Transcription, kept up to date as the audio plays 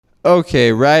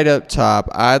Okay, right up top,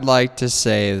 I'd like to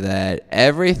say that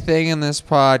everything in this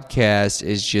podcast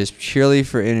is just purely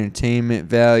for entertainment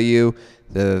value.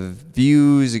 The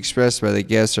views expressed by the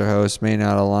guest or host may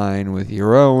not align with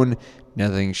your own.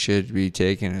 Nothing should be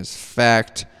taken as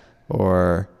fact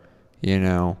or,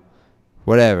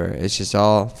 whatever. It's just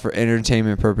all for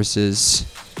entertainment purposes.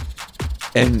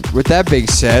 And with that being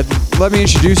said, let me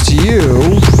introduce to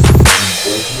you...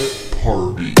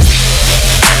 Party.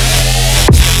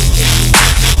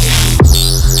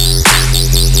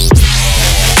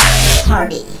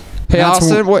 Party. Hey, That's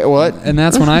Austin, wait, what? And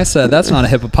that's when I said, that's not a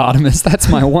hippopotamus, that's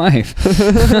my wife.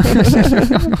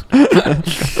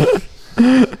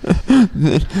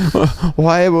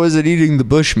 Why was it eating the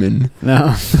Bushman?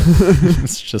 No,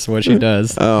 it's just what she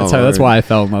does. That's why I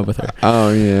fell in love with her.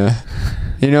 Oh, yeah.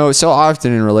 So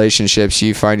often in relationships,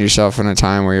 you find yourself in a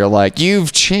time where you're like,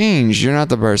 you've changed. You're not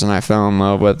the person I fell in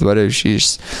love with. But if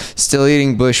she's still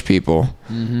eating bush people,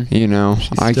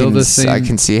 I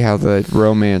can see how the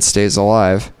romance stays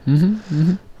alive.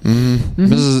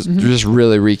 This is just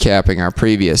really recapping our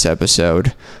previous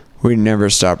episode. We never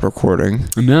stopped recording.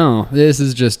 No, this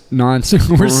is just nonsense.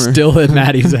 We're still at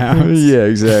Maddie's house. Yeah,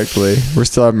 exactly. We're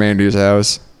still at Mandy's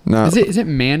house. No, Is it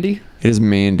Mandy? It is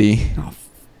Mandy.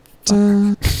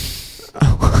 Oh,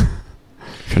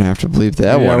 Gonna have to bleep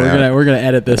that one out. We're gonna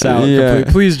edit this out. Yeah.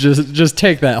 Please just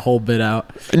take that whole bit out.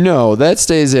 No, that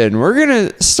stays in. We're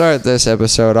gonna start this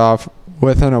episode off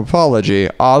with an apology.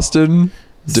 Austin,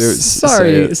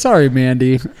 Sorry,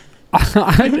 Mandy.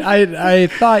 I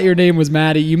thought your name was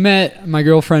Maddie. You met my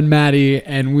girlfriend Maddie,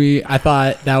 and I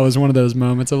thought that was one of those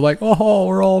moments of like, oh,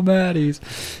 we're all Maddies.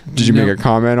 Did you make a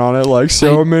comment on it like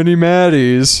many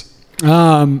Maddies?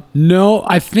 No,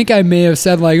 I think I may have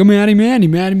said like, oh,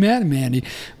 Maddie,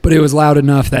 but it was loud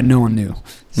enough that no one knew.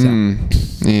 So.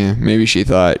 Yeah, maybe she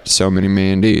thought so many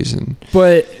Mandys.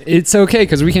 But it's okay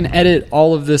because we can edit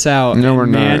all of this out. No, we're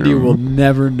not. Mandy will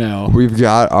never know. We've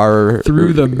got our...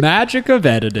 Through the magic of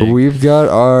editing. We've got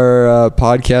our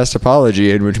podcast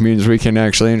apology in, which means we can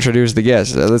actually introduce the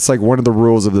guest. That's like one of the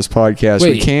rules of this podcast.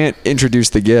 Wait. We can't introduce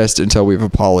the guest until we've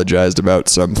apologized about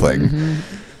something.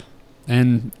 Mm-hmm.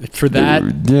 And for that,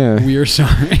 we are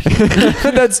sorry.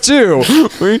 That's two.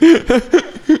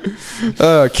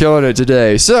 Killing it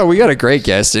today. So we got a great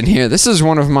guest in here. This is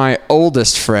one of my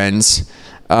oldest friends.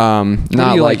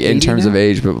 Not like in terms of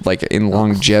age, but like in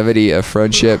longevity of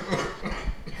friendship.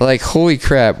 Like, holy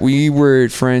crap. We were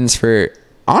friends for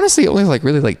honestly only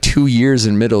really 2 years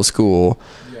in middle school.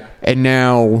 Yeah. And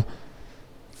now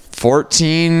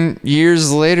 14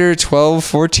 years later,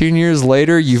 14 years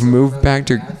later, you've moved back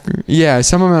to... Yeah,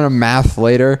 some amount of math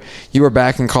later, you were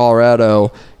back in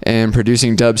Colorado and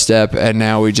producing dubstep, and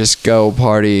now we just go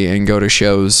party and go to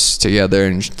shows together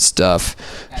and stuff.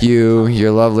 You,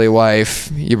 your lovely wife,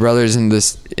 your brother's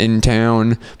in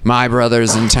town, my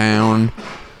brother's in town.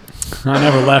 I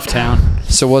never left town.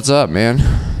 So what's up, man?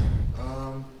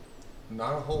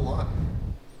 Not a whole lot.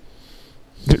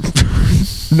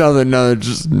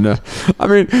 No. I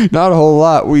mean, not a whole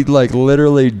lot. We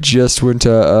literally just went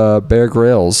to Bear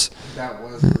Grylls. That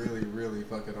was really, really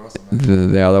fucking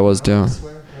awesome. Yeah, that was dope.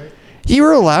 Right? You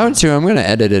were allowed to. I'm gonna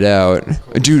edit it out,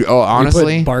 dude. Oh, honestly,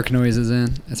 we put bark noises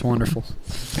in. It's wonderful.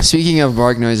 Speaking of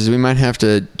bark noises, we might have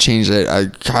to change it. I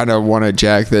kind of want to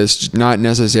jack this, not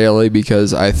necessarily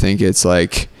because I think it's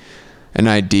like an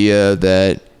idea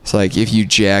that it's like if you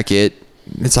jack it.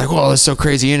 It's like, well, it's so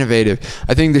crazy innovative.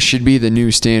 I think this should be the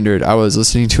new standard. I was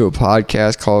listening to a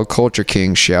podcast called Culture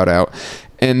King, shout out,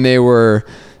 and they were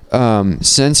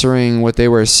censoring what they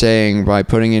were saying by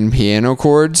putting in piano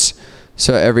chords.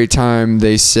 So every time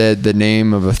they said the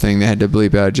name of a thing, they had to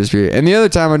bleep out just be. And the other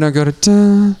time I don't go to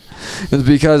da. It's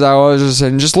because I was just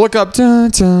saying, just look up da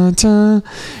da da,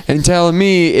 and tell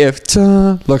me if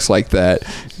da looks like that.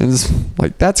 And it's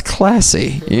like that's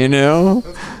classy,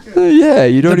 Yeah,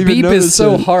 you don't even notice. The beep is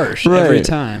so harsh every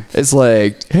time. It's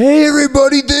like, hey,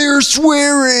 everybody, they are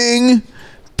swearing.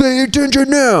 Pay attention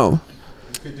now. You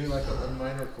could do like a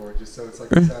minor chord just so it's like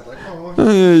a sound like, oh.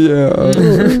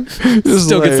 Just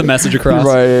Still gets the message across.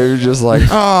 Right, it was just like,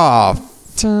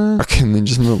 okay, and then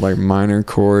just move like minor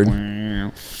chord.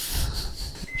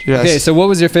 Okay, so what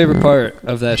was your favorite part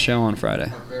of that show on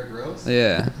Friday? Bear Grylls?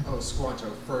 Yeah. Oh,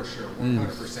 Squanto, for sure.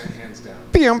 100% hands down.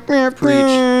 Preach.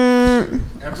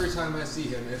 Every time I see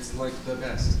him, it's like the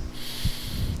best.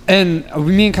 And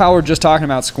me and Kyle were just talking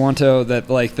about Squanto, that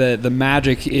like the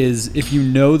magic is if you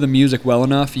know the music well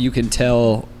enough, you can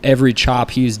tell every chop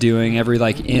he's doing, every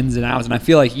like ins and outs. And I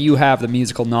feel like you have the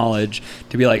musical knowledge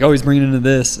to be like, oh, he's bringing it into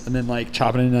this, and then like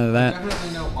chopping it into that. I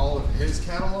definitely know all of his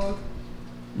catalog,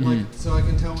 like so I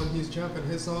can tell when he's jumping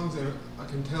his songs, and I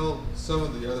can tell some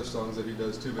of the other songs that he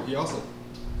does too, but he also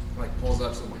like pulls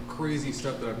up some like crazy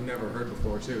stuff that I've never heard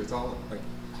before too. It's all like,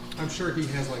 I'm sure he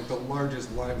has like the largest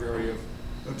library of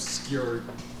obscure,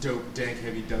 dope, dank,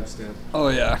 heavy dubstep. Oh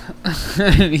yeah,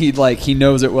 he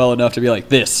knows it well enough to be like,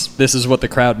 this is what the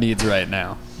crowd needs right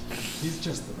now. He's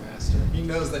just the master. He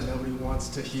knows that nobody wants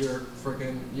to hear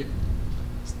friggin'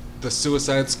 the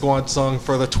Suicide Squad song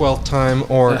for the 12th time,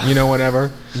 or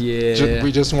whatever. Yeah.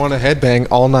 We just want to headbang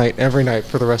all night, every night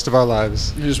for the rest of our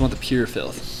lives. You just want the pure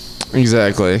filth.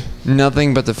 Exactly.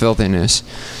 Nothing but the filthiness.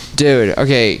 Dude,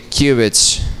 okay,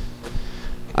 Cubits.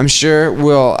 I'm sure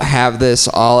we'll have this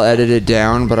all edited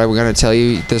down, but I'm going to tell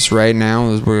you this right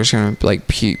now. We're just going to like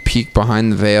peek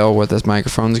behind the veil with this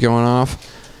microphone's going off.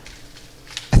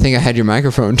 I think I had your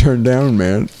microphone turned down,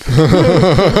 man.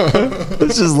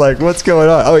 It's just like, what's going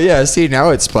on? Oh, yeah, see,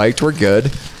 now it's spiked. We're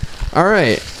good. All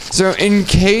right. So in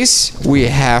case we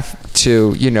have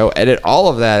to, edit all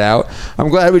of that out, I'm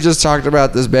glad we just talked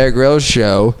about this Bear Grylls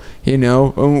show,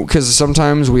 because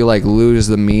sometimes we, like, lose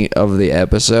the meat of the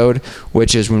episode,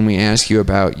 which is when we ask you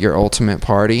about your ultimate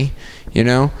party,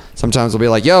 Sometimes we'll be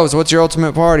like, yo, so what's your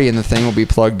ultimate party? And the thing will be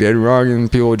plugged in wrong,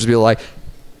 and people will just be like,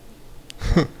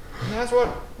 that's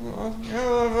what...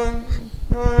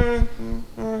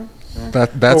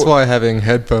 That's why having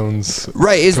headphones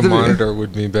to monitor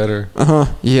would be better.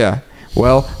 Yeah.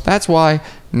 Well, that's why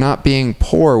not being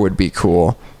poor would be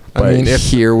cool. But I mean,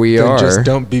 here we are. Just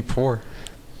don't be poor.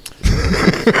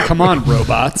 Come on,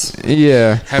 robots.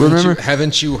 Yeah.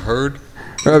 Haven't you heard?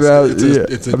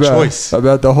 It's a choice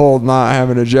about the whole not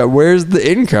having a job. Where's the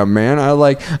income, man?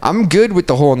 I'm good with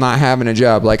the whole not having a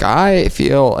job. Like, I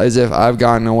feel as if I've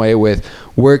gotten away with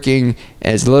working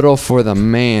as little for the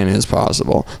man as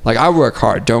possible. Like, I work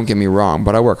hard, don't get me wrong,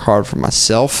 but I work hard for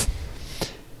myself,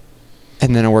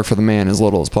 and then I work for the man as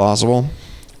little as possible.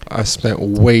 I spent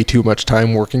way too much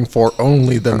time working for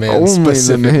only the man,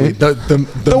 specifically.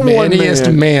 The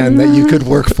manniest man that you could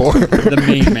work for. The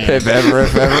main man. If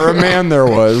ever a man there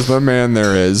was, the man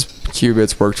there is.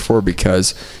 Cubits worked for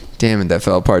because, damn it, that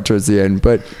fell apart towards the end.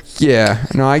 But, yeah,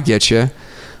 no, I get you.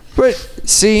 But,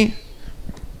 see,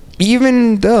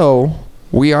 even though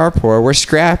we are poor, we're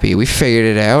scrappy. We figured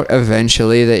it out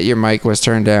eventually that your mic was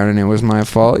turned down and it was my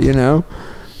fault,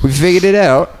 We figured it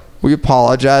out. We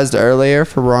apologized earlier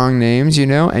for wrong names,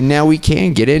 and now we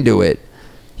can get into it.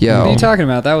 Yo. What are you talking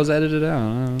about? That was edited out.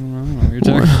 I don't know what you're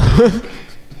talking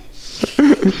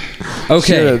about.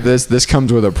 Okay. Sure, this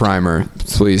comes with a primer.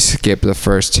 Please skip the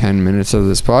first 10 minutes of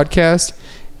this podcast.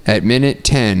 At minute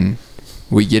 10,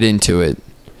 we get into it.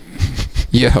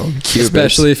 Yo, Cubits.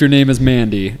 Especially if your name is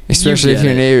Mandy. Especially if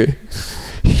your name...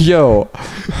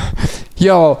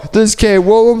 Yo, this is Kay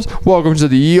Willems. Welcome to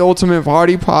the Ultimate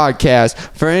Party Podcast.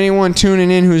 For anyone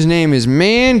tuning in whose name is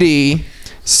Mandy,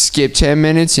 skip 10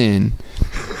 minutes in.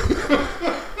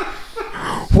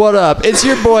 What up? It's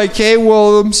your boy Kay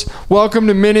Willems. Welcome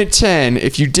to minute 10.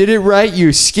 If you did it right,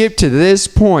 you skipped to this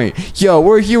point. Yo,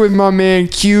 we're here with my man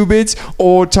Cubits,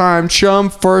 old-time chum,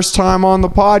 first time on the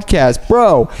podcast.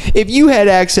 Bro, if you had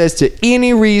access to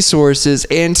any resources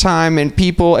and time and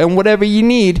people and whatever you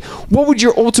need, what would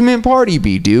your ultimate party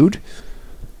be, dude?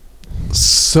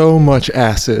 So much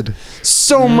acid.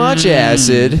 So much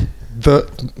acid.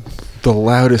 The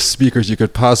loudest speakers you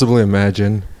could possibly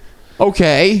imagine.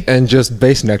 Okay. And just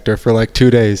bass nectar for like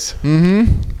 2 days.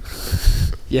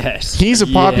 Yes. He's a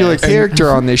popular character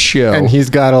on this show. And he's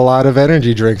got a lot of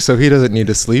energy drinks, so he doesn't need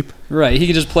to sleep. Right. He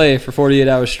can just play for 48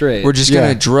 hours straight. We're just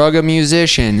going to drug a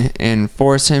musician and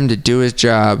force him to do his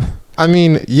job. I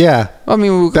mean, yeah.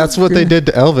 That's what they did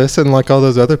to Elvis and like all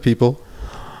those other people.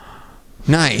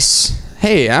 Nice.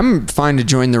 Hey, I'm fine to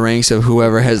join the ranks of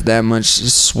whoever has that much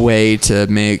sway to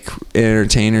make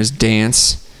entertainers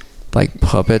dance. Like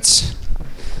puppets.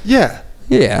 Yeah.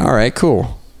 Yeah, all right,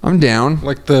 cool. I'm down.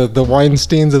 Like the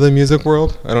Weinsteins of the music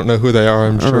world. I don't know who they are.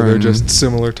 I'm sure they're just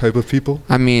similar type of people.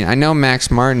 I mean, I know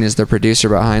Max Martin is the producer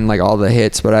behind like all the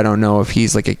hits, but I don't know if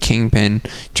he's like a kingpin.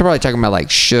 You're probably talking about like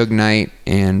Suge Knight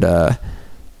and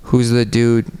who's the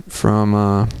dude from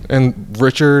and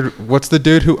Richard, what's the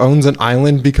dude who owns an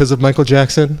island because of Michael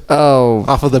Jackson? Oh,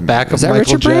 off of the back of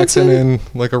Michael Jackson and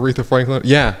like Aretha Franklin.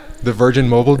 Yeah, the Virgin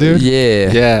Mobile dude.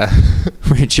 Yeah.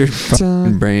 Richard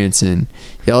Branson.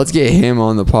 Yeah, let's get him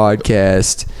on the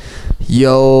podcast.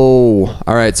 Yo.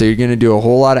 All right, so you're going to do a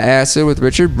whole lot of acid with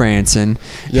Richard Branson.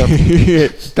 Yep.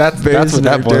 That's what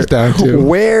that boils down to.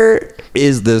 Where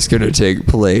is this going to take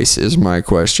place is my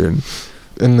question.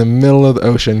 In the middle of the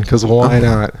ocean, because why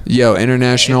not? Yo,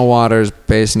 international waters,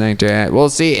 base nectar. Well,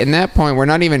 see, in that point, we're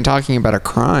not even talking about a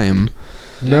crime.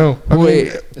 No. I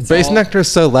mean, bass nectar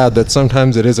is so loud that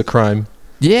sometimes it is a crime.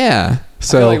 Yeah.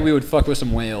 So I feel like we would fuck with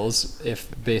some whales if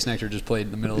Base Nectar just played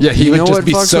in the middle. yeah, Of he You would know just what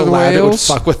be fucks so with loud it would whales?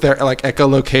 fuck with their like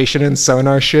echolocation and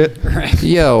sonar shit. right.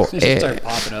 Yo, They just start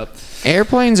popping up.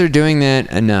 airplanes are doing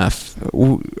that enough.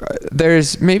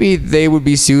 There's maybe they would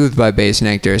be soothed by Base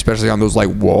Nectar, especially on those like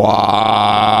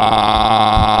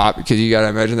wah, because you gotta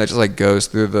imagine that just like goes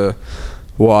through the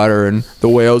water, and the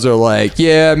whales are like,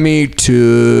 yeah, me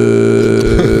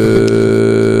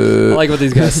too. I like what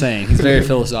these guys saying. He's very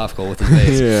philosophical with his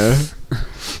bass. Yeah.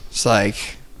 It's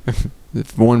like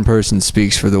if one person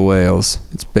speaks for the whales,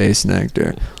 it's Base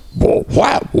Nectar. Whoa,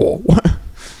 whoa, whoa.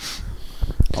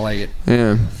 I like it.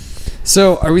 Yeah.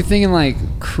 So, are we thinking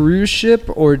like cruise ship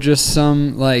or just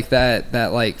some like that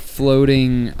like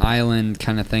floating island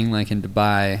kind of thing, like in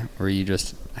Dubai, where you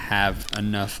just have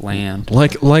enough land?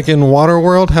 Like in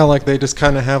Waterworld, how like they just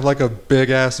kind of have like a big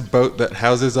ass boat that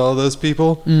houses all those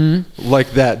people,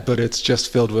 like that, but it's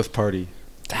just filled with party.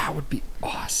 That would be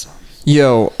awesome.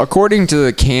 Yo, according to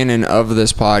the canon of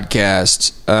this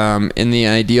podcast, in the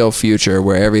ideal future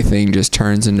where everything just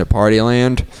turns into party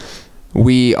land,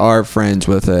 we are friends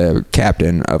with a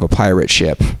captain of a pirate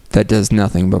ship that does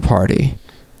nothing but party.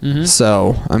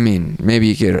 So, I mean, maybe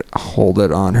you could hold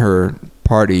it on her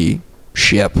party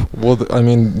ship. Well, I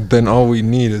mean, then all we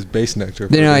need is Base Nectar.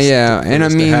 For Yeah, this yeah, to, and I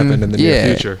this to mean, happen in the yeah.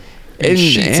 near future. And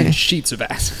sheets And- and sheets of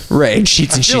ass. Right,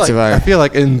 sheets and I feel sheets like, of I iron. feel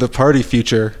like in the party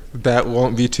future, that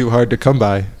won't be too hard to come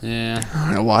by. Yeah.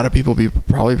 A lot of people be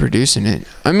probably producing it.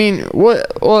 I mean,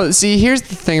 what? Well, see, here's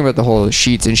the thing about the whole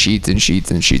sheets and sheets and sheets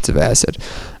and sheets of acid.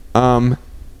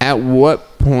 At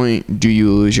what point do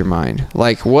you lose your mind?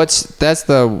 Like, that's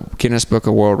the Guinness Book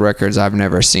of World Records I've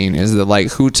never seen. Is that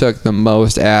like who took the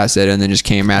most acid and then just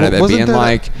came out of it Wasn't being that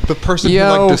like, the person who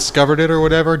yo, like discovered it or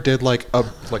whatever did like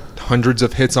hundreds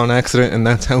of hits on accident, and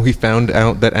that's how he found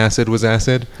out that acid was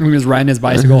acid. He was riding his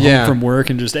bicycle Yeah. home from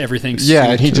work and just everything. Yeah,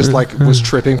 and he souped. just like was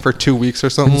tripping for 2 weeks or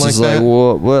something it's like just that.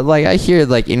 well, like I hear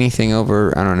like anything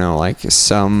over, I don't know, like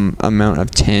some amount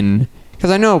of 10. Because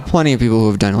I know plenty of people who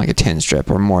have done like a 10 strip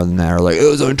or more than that are like, it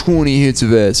was on 20 hits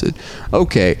of acid.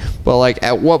 Okay, but like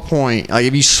at what point, like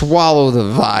if you swallow the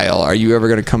vial, are you ever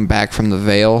going to come back from the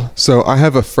veil? So I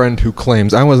have a friend who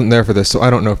claims, I wasn't there for this, so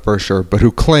I don't know for sure, but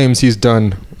who claims he's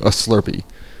done a Slurpee.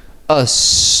 A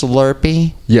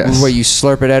Slurpee? Yes. Where you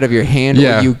slurp it out of your hand,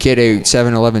 Yeah. or you get a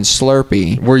 7-Eleven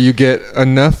Slurpee. Where you get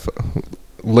enough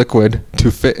liquid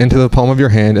to fit into the palm of your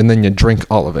hand, and then you drink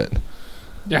all of it.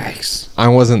 Yikes. I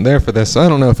wasn't there for this, so I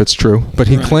don't know if it's true, but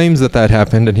he Right. claims that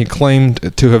happened, and he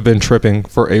claimed to have been tripping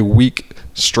for a week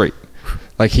straight.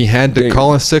 Like he had to Damn.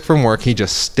 call us sick from work. He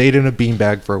just stayed in a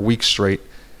beanbag for a week straight,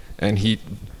 and he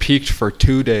peaked for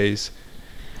 2 days.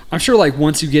 I'm sure like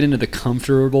once you get into the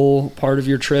comfortable part of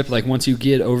your trip, like once you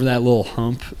get over that little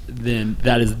hump, then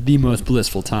that is the most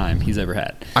blissful time he's ever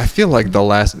had. I feel like the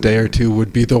last day or two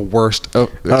would be the worst.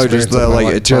 Experience just the, of my like,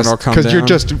 life. eternal come because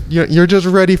down? you're just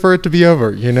ready for it to be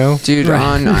over, you know. Dude, Right.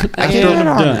 on I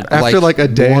Done. After like a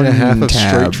day and a half one of straight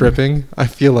tab. tripping, I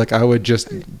feel like I would just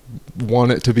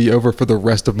want it to be over for the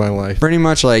rest of my life. Pretty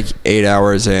much like 8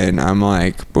 hours in, I'm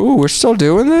like, ooh, we're still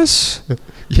doing this?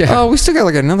 Yeah. Oh, we still got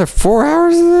like another 4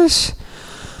 hours of this?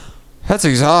 That's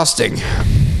exhausting.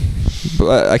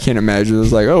 But I can't imagine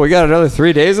it's like, oh, we got another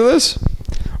 3 days of this?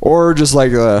 Or just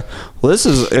like, well, this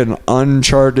is an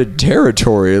uncharted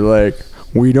territory. Like,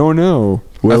 we don't know.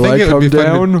 Will think I it would come be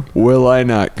fun down? Will I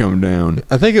not come down?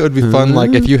 I think it would be fun,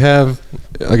 like if you have,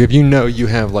 like if you know you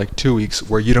have like 2 weeks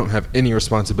where you don't have any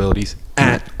responsibilities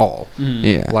at all.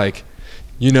 Yeah. Like,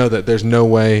 you know that there's no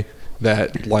way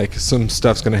that like some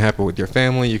stuff's gonna happen with your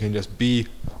family. You can just be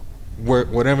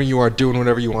whatever you are doing,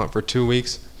 whatever you want for 2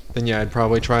 weeks. Then yeah, I'd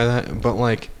probably try that. But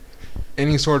like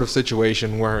any sort of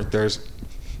situation where there's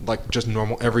like just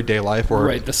normal everyday life, or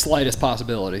Right, the slightest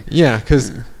possibility. yeah,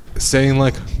 because saying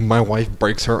like my wife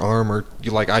breaks her arm or you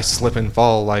like I slip and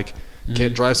fall, like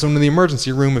can't drive someone to the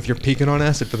emergency room if you're peaking on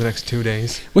acid for the next 2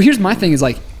 days. Well, here's my thing is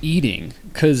like eating,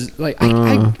 because like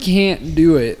I can't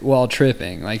do it while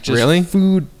tripping. Like just Really?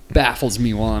 food baffles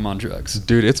me while I'm on drugs.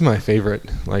 Dude, it's my favorite.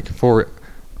 Like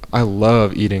I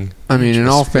love eating. I mean, in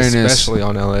all fairness, especially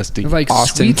on LSD. Like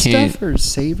Austin sweet can't- stuff or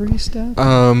savory stuff.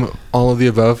 All of the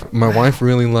above. My wife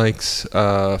really likes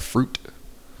fruit,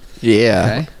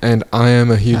 yeah. Okay. and I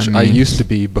am a huge. I, I mean- used to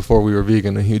be, before we were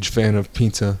vegan, a huge fan of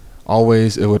pizza.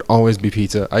 It would always be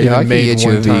pizza. I Yeah, even I can made get you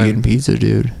one a time. vegan pizza,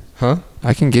 dude. Huh?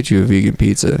 I can get you a vegan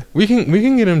pizza. We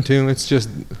can get them too. It's just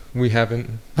we haven't.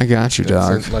 I got you,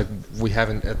 dog. Like we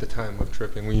haven't at the time of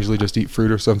tripping. We usually just eat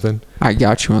fruit or something. I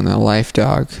got you on that life,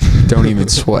 dog. Don't even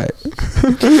sweat.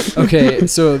 Okay,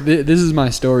 so this is my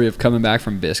story of coming back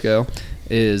from Bisco.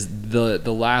 Is the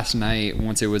last night,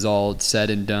 once it was all said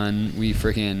and done, we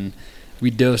freaking we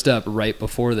dosed up right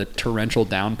before the torrential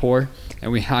downpour,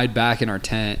 and we hide back in our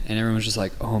tent, and everyone's just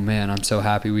like, oh man, I'm so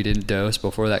happy we didn't dose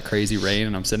before that crazy rain.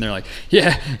 And I'm sitting there like,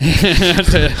 yeah,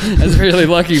 that's really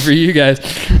lucky for you guys.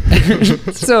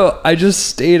 So I just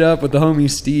stayed up with the homie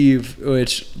Steve,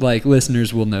 which like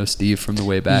listeners will know Steve from the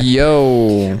way back.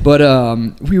 Yo. But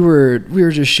we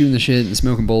were just shooting the shit and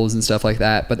smoking bowls and stuff like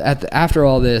that. But after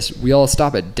all this, we all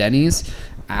stop at Denny's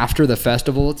after the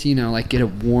festival to, like get a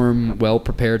warm,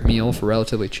 well-prepared meal for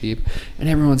relatively cheap. And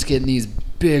everyone's getting these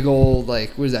big old, like,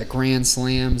 what is that, Grand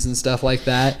Slams and stuff like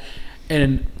that.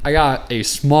 And I got a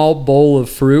small bowl of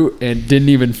fruit and didn't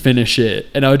even finish it.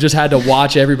 And I just had to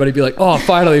watch everybody be like, oh,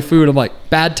 finally food. I'm like,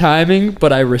 bad timing,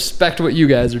 but I respect what you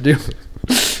guys are doing.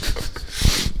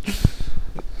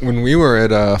 When we were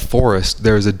at Forest,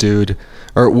 there was a dude,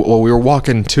 we were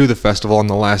walking to the festival on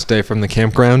the last day from the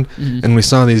campground, and we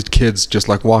saw these kids just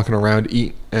like walking around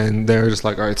eat, and they were just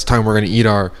like, all right, it's time, we're gonna eat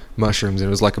our mushrooms. And it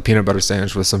was like a peanut butter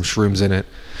sandwich with some shrooms in it.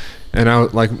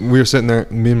 And we were sitting there,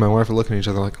 me and my wife were looking at each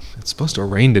other like, it's supposed to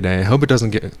rain today. I hope they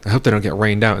don't get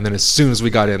rained out. And then as soon as we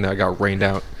got in there, I got rained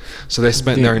out. So they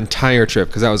spent their entire trip,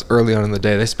 because that was early on in the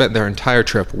day, they spent their entire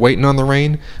trip waiting on the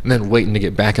rain and then waiting to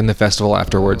get back in the festival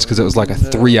afterwards, because it was like a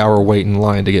 3-hour wait in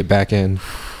line to get back in.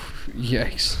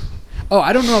 Yikes. Oh,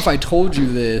 I don't know if I told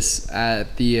you this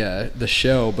at the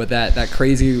show, but that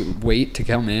crazy wait to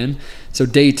come in. So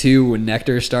day 2, when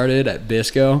Nectar started at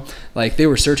Bisco, like they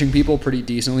were searching people pretty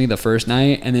decently the first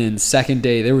night, and then second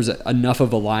day there was enough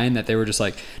of a line that they were just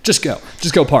like, just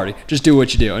go party, just do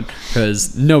what you're doing,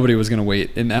 because nobody was gonna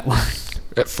wait in that line.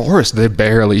 At Forest, they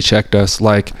barely checked us.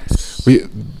 Like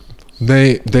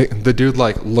the dude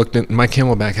like looked in, my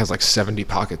Camelback has like 70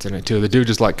 pockets in it too. The dude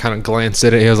just like kind of glanced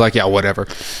at it. He was like, yeah, whatever.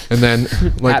 And then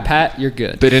like Pat, you're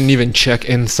good. They didn't even check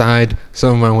inside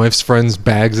some of my wife's friends'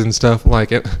 bags and stuff.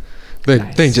 Like it,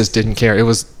 they just didn't care.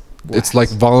 It's like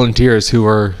volunteers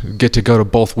who get to go to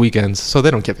both weekends, so they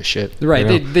don't give a shit.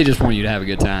 Right. They just want you to have a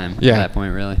good time at that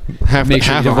point, really. Half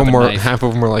of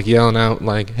them were like yelling out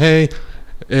like, hey,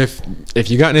 if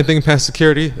you got anything past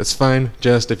security, that's fine.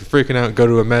 Just if you're freaking out, go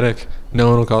to a medic. No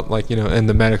one will call, and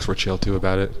the medics were chill too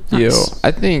about it. Yo,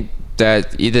 I think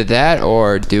that either that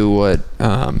or do what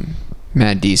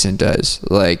Mad Decent does.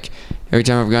 Like every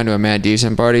time I've gone to a Mad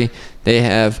Decent party, they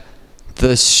have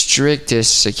the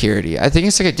strictest security. I think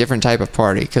it's like a different type of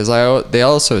party, because they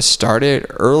also start it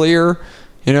earlier.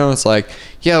 It's like,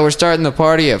 yeah, we're starting the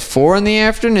party at 4 in the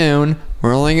afternoon.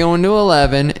 We're only going to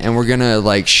 11, and we're gonna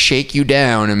like shake you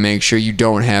down and make sure you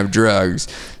don't have drugs.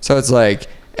 So it's like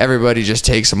everybody just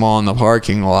takes them all in the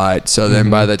parking lot. So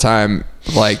then by the time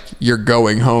like you're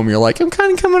going home, you're like, I'm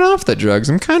kind of coming off the drugs.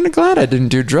 I'm kind of glad I didn't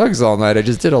do drugs all night. I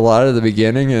just did a lot at the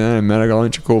beginning, and then I met a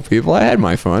bunch of cool people. I had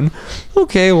my fun.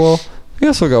 Okay, well, I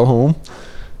guess we'll go home.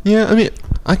 Yeah, I mean,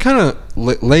 I kind of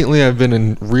lately I've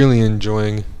been really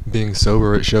enjoying being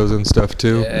sober at shows and stuff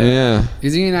too. Yeah.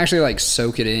 Because you can actually like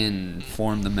soak it in,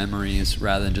 form the memories,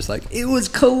 rather than just like, it was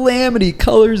calamity,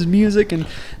 colors, music, and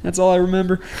that's all I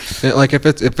remember. Like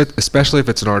especially if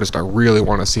it's an artist I really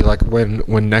want to see. Like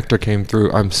when Nectar came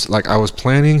through, I was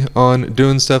planning on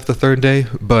doing stuff the third day,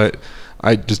 but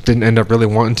I just didn't end up really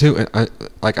wanting to. And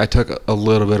I took a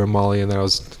little bit of Molly, and then I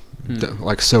was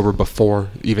like sober before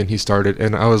even he started,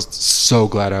 and I was so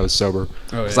glad I was sober,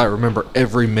 because I remember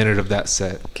every minute of that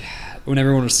set. God, when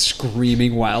everyone was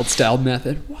screaming Wild Style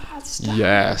Method. Wild Style.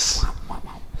 Yes.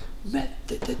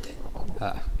 Method.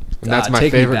 And that's my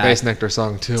favorite Bass Nectar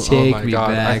song too. Oh my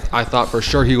god, I thought for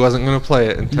sure he wasn't going to play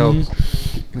it until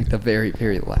like the very,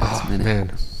 very last minute.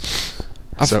 Man.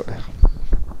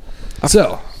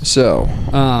 So,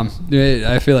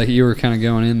 I feel like you were kind of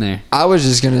going in there. I was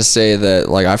just gonna say that,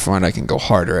 like, I find I can go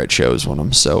harder at shows when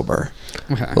I'm sober.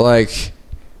 Okay. Like,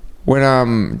 when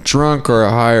I'm drunk or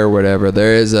high or whatever,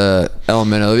 there is a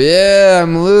element of, yeah,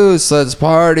 I'm loose, let's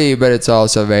party, but it's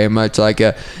also very much like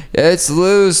it's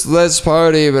loose, let's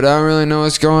party, but I don't really know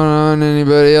what's going on in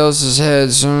anybody else's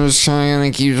head, so I'm just kind of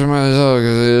going to keep to myself,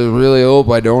 because I really hope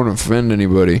I don't offend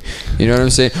anybody. You know what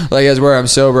I'm saying? Like, as where I'm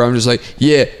sober, I'm just like,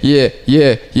 yeah,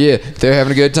 they're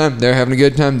having a good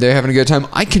time,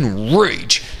 I can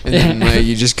rage. And then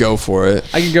you just go for it.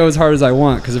 I can go as hard as I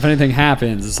want, because if anything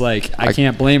happens, it's like I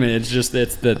can't blame it. It's just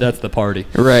that's the party.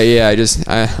 Right? Yeah.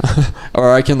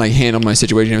 Or I can like handle my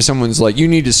situation. If someone's like, "You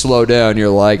need to slow down," you're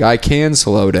like, "I can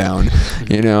slow down."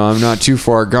 I'm not too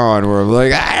far gone. Where I'm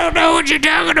like, "I don't know what you're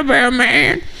talking about,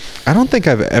 man." I don't think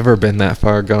I've ever been that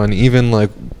far gone. Even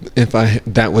like if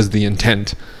that was the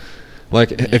intent.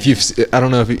 Like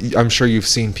I'm sure you've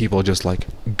seen people just like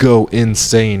go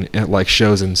insane at like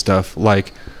shows and stuff.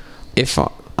 Like, if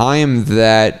I am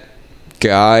that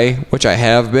guy, which I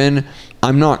have been,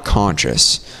 I'm not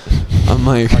conscious. I'm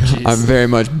like, jeez. I'm very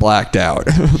much blacked out.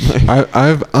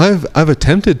 I've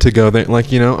attempted to go there.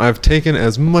 Like, you know, I've taken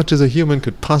as much as a human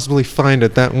could possibly find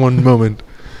at that one moment,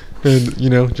 and you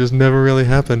know, just never really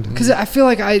happened. Because I feel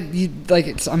like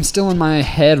I'm still in my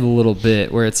head a little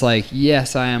bit where it's like,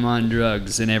 yes, I am on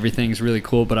drugs and everything's really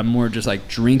cool, but I'm more just like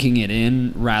drinking it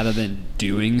in rather than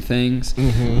doing things.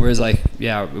 Whereas like,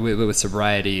 yeah, with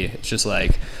sobriety, it's just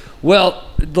like, well,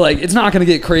 like it's not going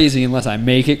to get crazy unless I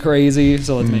make it crazy,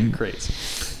 so let's make it crazy.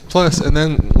 Plus, and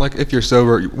then like if you're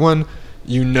sober, one,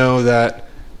 you know that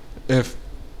if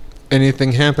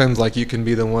anything happens, like you can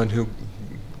be the one who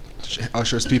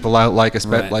ushers people out, like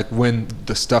Right. like when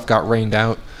the stuff got rained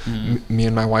out, me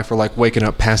and my wife were like waking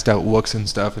up passed out wooks and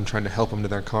stuff and trying to help them to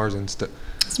their cars and stuff.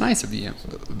 It's nice of you.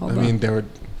 Well I done. mean,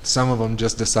 some of them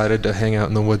just decided to hang out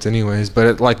in the woods anyways, but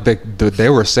it, like they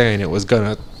were saying it was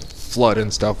gonna flood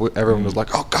and stuff. Everyone was like,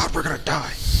 "Oh God, we're gonna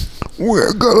die!"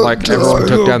 We're gonna Like everyone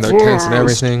took down their tents and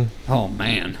everything. Oh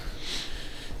man.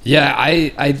 Yeah,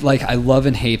 I love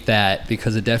and hate that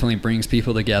because it definitely brings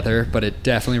people together, but it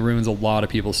definitely ruins a lot of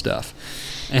people's stuff.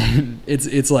 And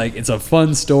it's like it's a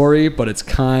fun story, but it's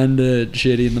kind of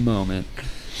shitty in the moment.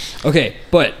 Okay,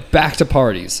 but back to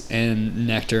parties and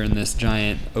Nectar and this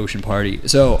giant ocean party.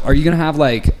 So, are you gonna have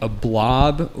like a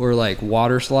blob or like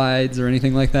water slides or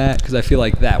anything like that? Because I feel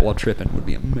like that while tripping would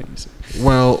be amazing.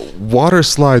 Well, water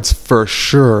slides for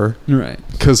sure, Right.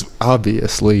 because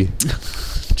obviously.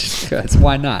 Just because.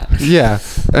 Why not? Yeah,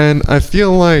 and I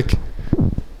feel like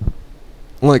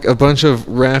a bunch of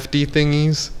rafty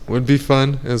thingies would be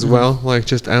fun as well, like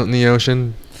just out in the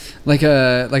ocean. Like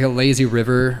a lazy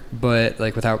river, but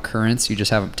like without currents, you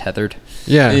just have them tethered.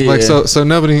 Yeah, like Yeah. so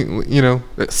nobody, you know,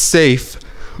 safe,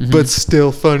 but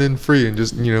still fun and free and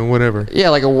just, you know, whatever. Yeah,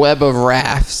 like a web of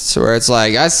rafts where it's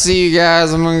like, I see you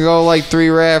guys, I'm gonna go like 3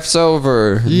 rafts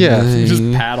over. Yeah. And You just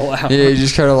then- paddle out. Yeah, you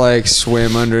just kind of like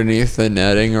swim underneath the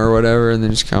netting or whatever, and then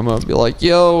just come up and be like,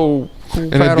 yo, cool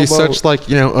And it'd be paddle boat. such like,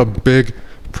 you know, a big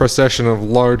procession of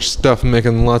large stuff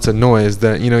making lots of noise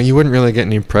that, you know, you wouldn't really get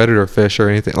any predator fish or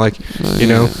anything. Like, you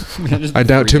know, Just I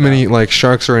doubt too freak many out. like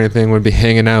sharks or anything would be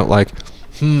hanging out like,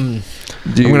 Dude.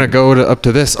 I'm gonna go up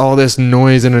to all this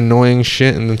noise and annoying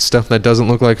shit and stuff that doesn't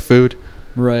look like food.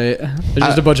 Right. There's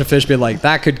just a bunch of fish being like,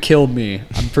 that could kill me.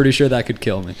 I'm pretty sure that could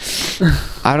kill me.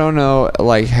 I don't know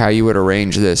like how you would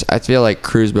arrange this. I feel like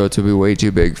cruise boats would be way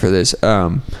too big for this.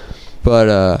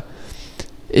 But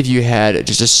if you had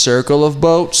just a circle of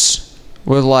boats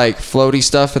with like floaty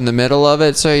stuff in the middle of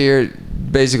it, so you're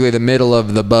basically the middle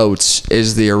of the boats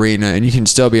is the arena, and you can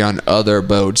still be on other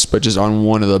boats, but just on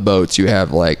one of the boats you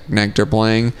have like Nectar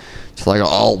playing to like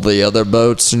all the other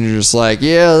boats, and you're just like,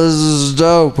 yeah, this is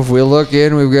dope. If we look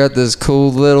in, we've got this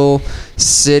cool little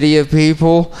city of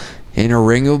people in a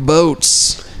ring of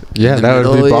boats. Yeah, in the that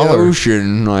would middle be of the baller.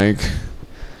 ocean, like.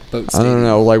 Boat I don't stadium.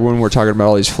 know, like when we're talking about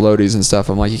all these floaties and stuff,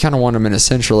 I'm like, you kind of want them in a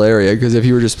central area, because if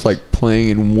you were just like playing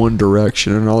in one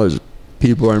direction and all those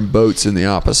people are in boats in the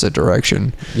opposite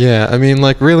direction. Yeah, I mean,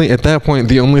 like, really, at that point,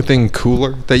 the only thing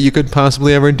cooler that you could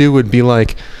possibly ever do would be,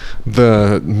 like,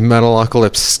 the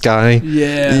Metalocalypse Sky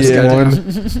Yeah. Yeah.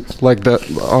 one. Like,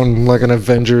 on, like, an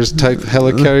Avengers type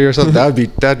helicarrier or something.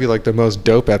 That'd be, like, the most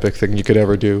dope epic thing you could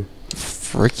ever do.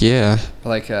 Frick yeah.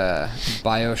 Like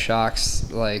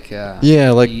Bioshocks, like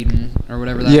Yeah, like- Eden or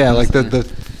whatever that Yeah, was. like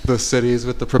the cities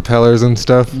with the propellers and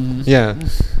stuff. Yeah.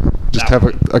 Just That have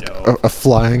would be dope. a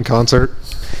flying concert.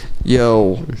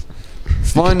 Yo, You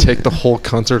fun. could take the whole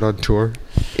concert on tour.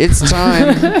 It's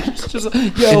time. Just,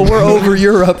 yo, we're over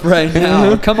Europe right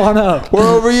now. Come on up. We're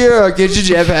over here. Get your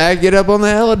jetpack. Get up on the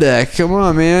helideck. Come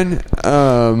on,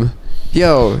 man.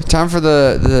 Yo, time for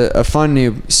a fun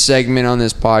new segment on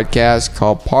this podcast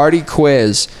called Party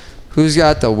Quiz. Who's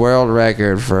got the world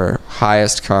record for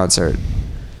highest concert?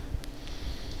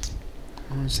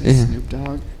 Yeah. Snoop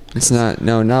Dogg. It's not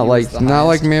not He like was the not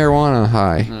like highest. marijuana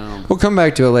high. No. We'll come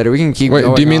back to it later. We can keep Wait,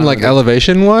 going. do you mean on like with it.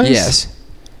 elevation wise? Yes.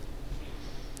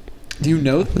 Do you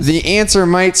know this? The answer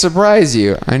might surprise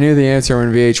you. I knew the answer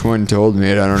when VH1 told me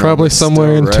it. I don't know. Probably if it's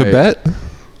somewhere in still right. Tibet.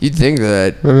 You'd think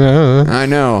that. I don't know. I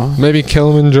know. Maybe That's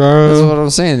Kilimanjaro. what I'm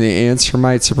saying. The answer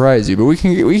might surprise you, but we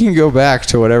can go back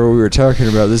to whatever we were talking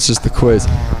about. This is just the quiz.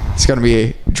 It's gonna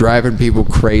be driving people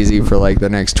crazy for like the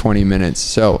next 20 minutes.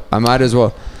 So I might as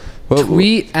well.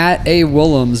 Tweet at A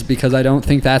Willems because I don't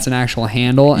think that's an actual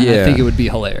handle, and Yeah. I think it would be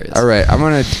hilarious. All right, I'm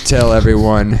gonna tell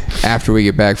everyone after we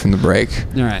get back from the break.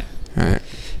 All right. All right.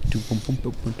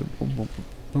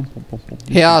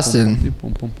 Hey, Austin.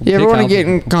 You ever want to get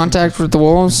in contact with the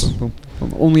wolves?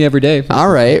 Only every day. All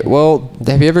right. Well,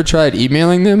 have you ever tried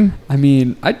emailing them? I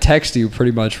mean, I text you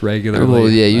pretty much regularly. Well,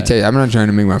 yeah, you but- take. I'm not trying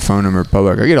to make my phone number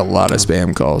public. I get a lot of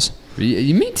spam calls.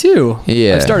 Me too.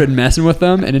 Yeah. I started messing with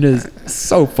them, and it is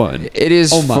so fun. It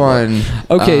is Oh my fun.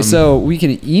 Lord. Okay, so we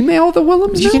can email the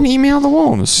Willems you now? can email the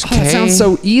Wolms. Oh, that sounds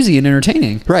so easy and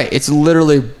entertaining. Right. It's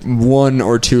literally 1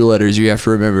 or 2 letters you have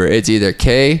to remember. It's either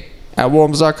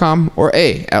K@Wolms.com or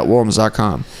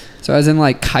A@Wolms.com. So as in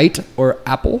like kite or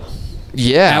apple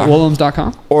Yeah. at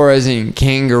Willems.com? Or as in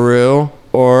kangaroo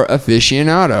or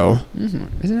aficionado.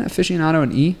 Isn't that aficionado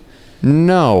an E?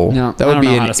 No. No, That I would don't be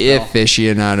know how an to spell.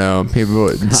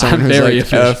 aficionado. Someone I'm who's very like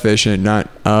efficient. efficient, not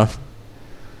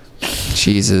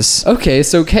Jesus. Okay,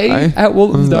 so K at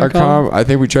Willems.com. I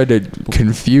think we tried to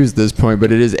confuse this point,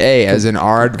 but it is A as in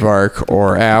aardvark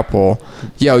or apple.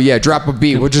 Yo, yeah, drop a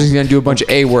beat. We're just gonna do a bunch of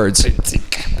A words.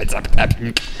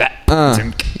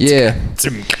 Yeah.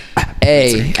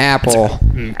 A, apple,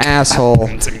 asshole,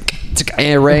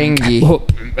 arangi,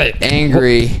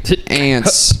 angry,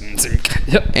 ants,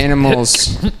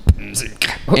 animals,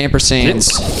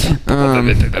 ampersands,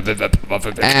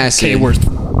 acid.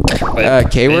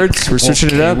 K words? We're switching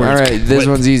it up? Alright, this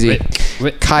one's easy.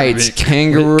 Kites,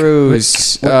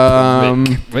 kangaroos, no,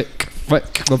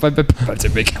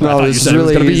 this is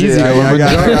really easy.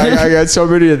 I got so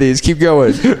many of these. Keep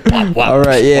going.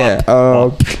 Alright, yeah.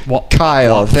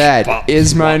 Kyle, that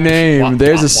is my name.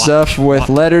 There's a stuff with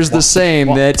letters the same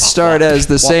that start as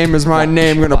the same as my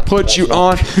name. I'm gonna put you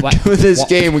on to this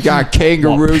game. We got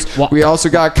kangaroos. We also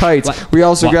got kites. We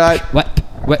also got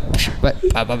I'm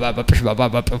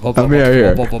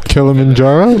here.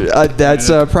 Kilimanjaro? That's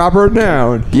a proper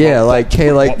noun. Yeah, like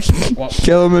K, like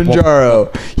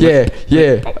Kilimanjaro. Yeah.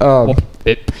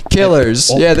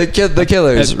 Killers. Yeah, the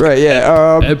killers. Right.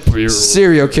 Yeah.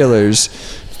 Serial killers.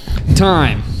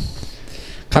 Time.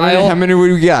 How many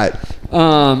would we got?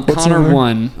 Connor number?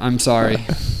 won. I'm sorry.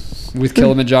 With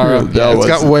Kilimanjaro. That It's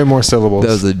got way more syllables.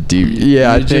 That was a deep.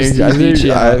 Yeah, You just-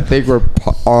 you I think we're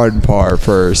on par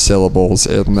for syllables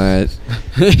in that.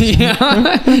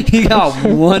 Yeah, he got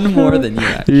one more than you.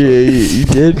 Actually. Yeah, you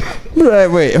did. Right.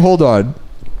 Wait. Hold on.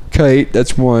 Kite.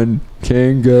 That's 1.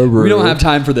 Kangaroo. We don't have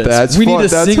time for this. That's we four- need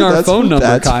to that's- sing our that's- phone number,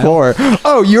 That's Kyle. 4.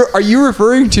 Oh, are you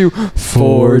referring to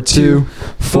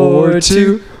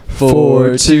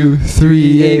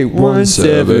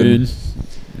 4242423817?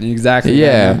 Exactly.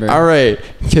 Yeah. that number. All right.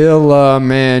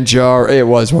 Kilimanjaro. It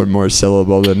was one more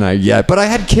syllable than I get, but I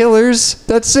had killers.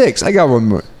 That's 6. I got one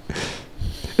more.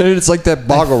 And it's like that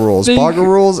Boggle Rules. think- Boggle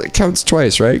Rules, it counts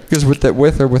twice, right? Because with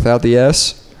or without the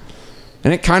S.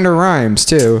 And it kind of rhymes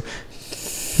too.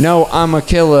 No, I'm a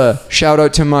killer. Shout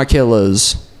out to my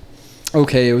killers.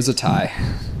 Okay, it was a tie.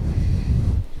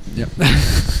 Yep.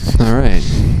 All right.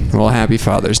 Well, happy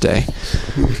Father's Day.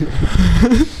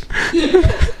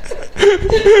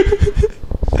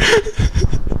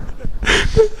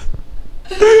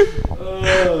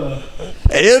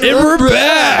 And we're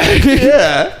back.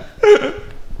 Yeah.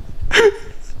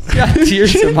 Got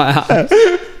tears in my eyes.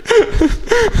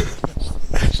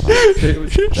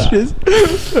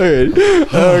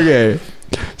 Okay.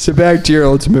 So back to your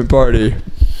ultimate party.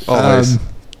 Always.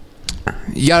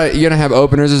 You're gonna have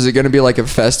openers. Is it gonna be like a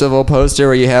festival poster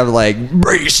where you have like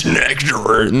Brace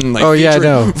Nectar and like Oh, yeah, I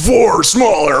know. 4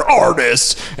 smaller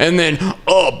artists and then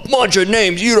a bunch of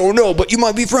names you don't know, but you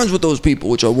might be friends with those people,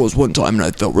 which I was one time and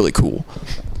I felt really cool.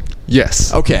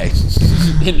 Yes. Okay.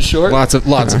 In short, Lots of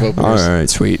All openers. right,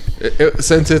 sweet.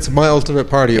 Since it's my ultimate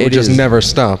party, it would It just is. never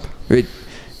stop.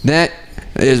 That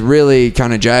is really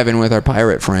kind of jiving with our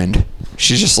pirate friend.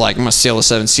 She's just like, I'm gonna sail the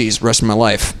 7 seas rest of my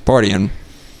life partying.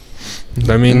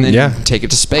 I mean, And then yeah. take it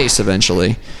to space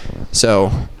eventually.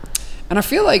 So and I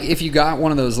feel like if you got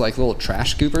one of those like little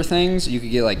trash scooper things, you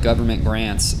could get like government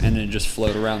grants and then just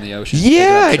float around the ocean. picking up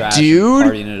yeah, trash and dude.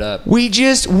 partying it up.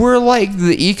 We're like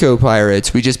the eco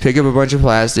pirates. We just pick up a bunch of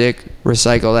plastic,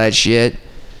 recycle that shit.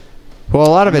 Well, a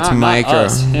lot of it's Not micro.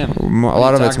 us, him. A What are lot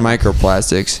you of it's talking about?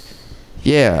 microplastics.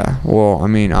 Yeah. Well, I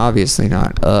mean, obviously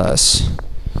not us.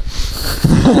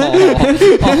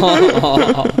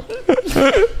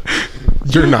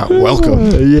 You're not welcome.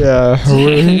 Yeah.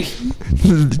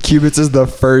 Cubits is the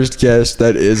first guest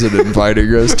that isn't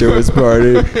inviting us to his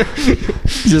party.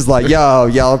 Just like, yo,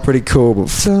 y'all are pretty cool, but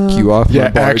fuck you off Yeah, my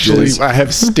barges. actually, I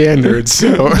have standards,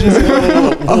 so.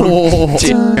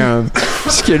 Damn.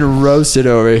 Just getting roasted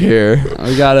over here.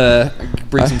 We gotta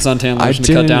bring some suntan lotion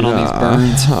to cut down on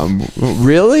these burns.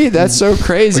 Really? That's so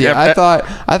crazy. Yeah,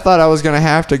 I thought I was gonna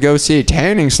have to go see a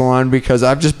tanning salon because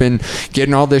I've just been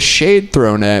getting all this shade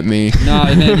thrown at me. No,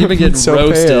 man, you've been getting So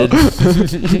roasted.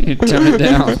 Turn it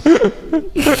down.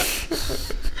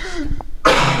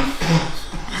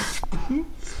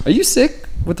 Are you sick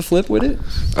with the flip with it?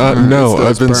 No, it's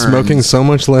I've been those smoking burns. so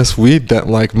much less weed that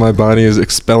like my body is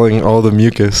expelling all the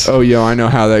mucus. Oh, yo, I know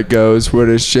how that goes. When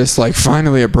it's just like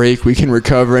finally a break, we can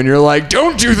recover, and you're like,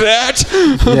 don't do that.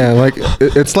 Yeah, like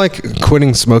it's like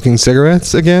quitting smoking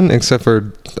cigarettes again, except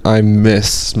for I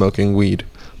miss smoking weed,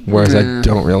 whereas Yeah. I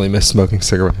don't really miss smoking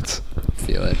cigarettes.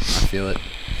 I feel it.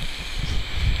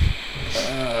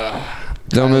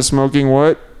 Don't miss smoking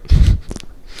what?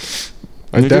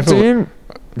 I definitely. Nicotine?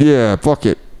 Yeah, fuck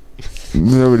it.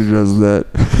 Nobody does that.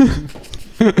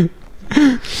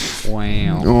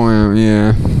 Wow. Oh,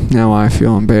 yeah. Now I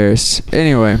feel embarrassed.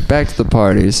 Anyway, back to the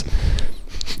parties.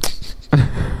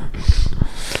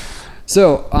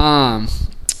 So,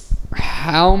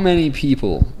 how many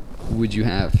people would you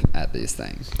have at these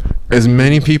things? As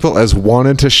many people as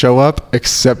wanted to show up,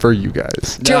 except for you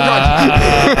guys.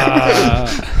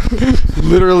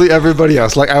 Literally everybody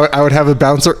else. Like I would have a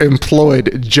bouncer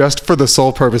employed just for the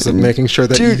sole purpose of making sure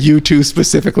that Dude. you two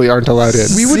specifically aren't allowed in.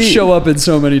 We would See- show up in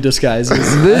so many disguises.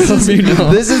 This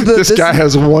is This guy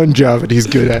has one job and he's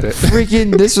good at it.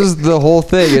 freaking. This was the whole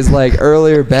thing. Is like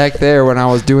earlier back there when I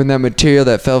was doing that material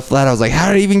that fell flat. I was like, how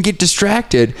did I even get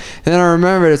distracted? And then I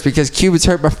remembered it's because Cubits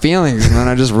hurt my feelings, and then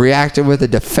I just reacted with a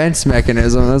defense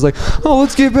mechanism. And I was like, oh,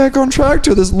 let's get back on track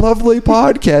to this lovely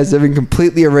podcast. I've been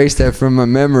completely erased that from my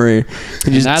memory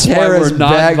and just that's why tear we're us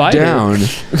not back invited. down.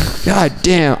 God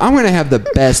damn, I'm gonna have the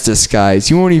best disguise.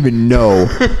 You won't even know.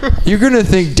 You're gonna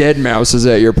think Dead Mouse is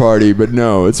at your party, but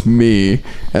no, it's me.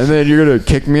 And then you're gonna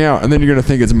kick me out, and then you're gonna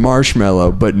think it's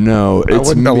Marshmallow, but no, it's I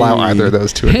wouldn't me. allow either of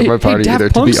those two Hey, at my hey, party Daft either,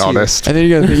 to be Punk's here. honest. And then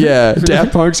you're gonna think, yeah,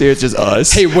 Daft Punk's here. It's just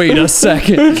us. Hey, wait a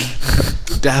second.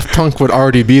 Daft Punk would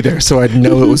already be there, so I'd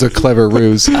know it was a clever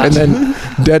ruse. And then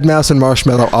Dead Mouse and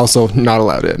Marshmallow also not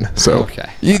allowed in. So Okay.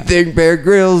 you think Bear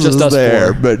Grylls Just is us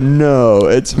there, four. but no,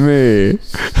 it's me.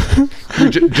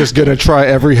 you're just gonna try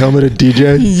every helmeted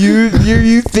DJ.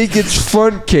 You think it's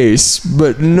Front Case,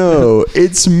 but no,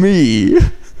 it's me.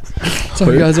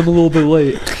 Sorry, guys, I'm a little bit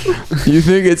late. You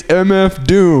think it's MF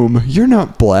Doom. You're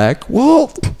not black.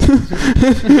 Well,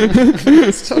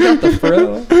 Still got the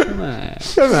fro. Come on.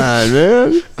 come on,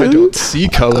 man. I don't see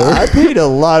color. I paid a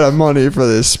lot of money for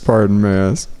this Spartan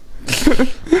mask.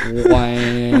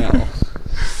 Wow.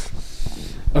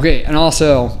 Okay, and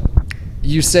also,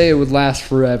 you say it would last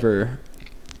forever.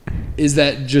 Is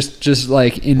that just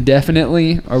like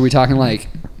indefinitely? Are we talking like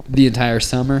the entire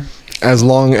summer? As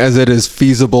long as it is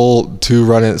feasible to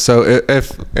run it. So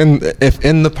if in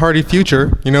the party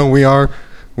future, you know, we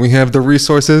have the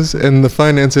resources and the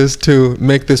finances to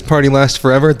make this party last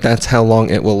forever, that's how long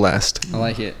it will last. I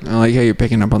like it. I like how you're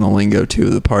picking up on the lingo too,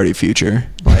 the party future.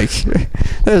 Like,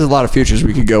 there's a lot of futures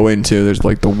we could go into. There's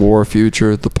like the war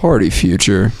future, the party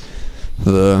future,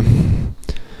 the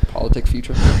Politic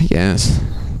future. yes,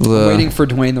 I'm waiting for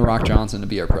Dwayne the Rock Johnson to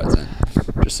be our president.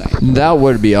 Just saying. that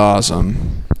would be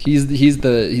awesome. He's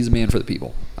the man for the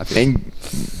people. I feel. And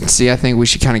see, I think we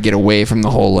should kind of get away from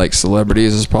the whole like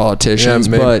celebrities as politicians,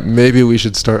 but maybe we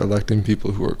should start electing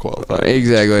people who are qualified.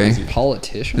 exactly.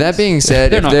 Politicians. That being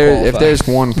said, They're if not if qualified. there's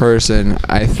one person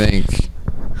I think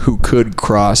who could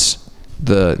cross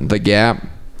the gap,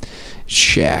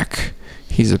 Shaq.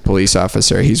 He's a police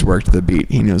officer. He's worked the beat.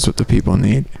 He knows what the people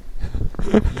need.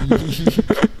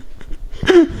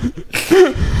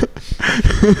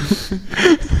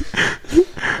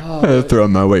 I'll throw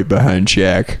my weight behind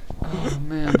Shaq. Oh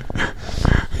man.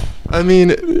 I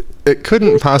mean, it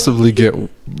couldn't possibly get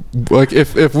like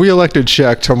if we elected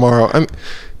Shaq tomorrow.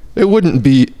 It wouldn't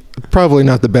be probably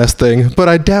not the best thing, but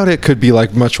I doubt it could be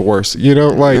like much worse. You know,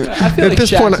 like I feel like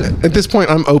at this point,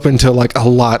 I'm open to like a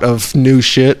lot of new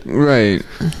shit. Right.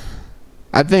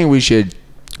 I think we should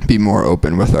be more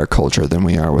open with our culture than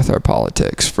we are with our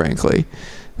politics, frankly.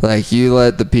 Like, you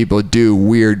let the people do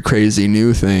weird, crazy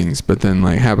new things, but then,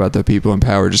 like, how about the people in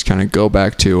power just kind of go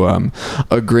back to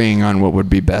agreeing on what would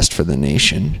be best for the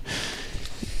nation?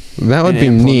 That would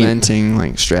And be neat. implementing,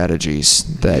 like, strategies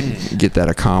that get that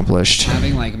accomplished.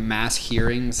 Having like mass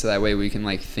hearings so that way we can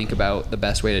like think about the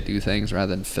best way to do things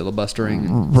rather than filibustering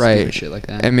and Right. stupid shit like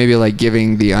that. And maybe, like,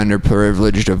 giving the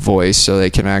underprivileged a voice so they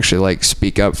can actually, like,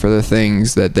 speak up for the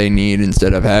things that they need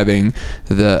instead of having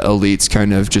the elites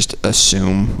kind of just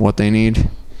assume what they need.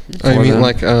 I for mean, them.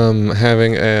 like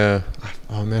having a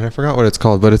oh man, I forgot what it's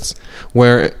called, but it's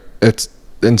where it's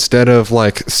instead of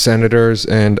like senators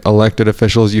and elected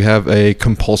officials, you have a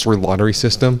compulsory lottery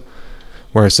system,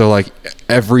 where so like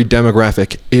every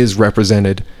demographic is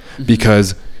represented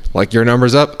because like your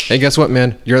number's up. Hey, guess what,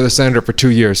 man? You're the senator for 2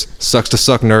 years. Sucks to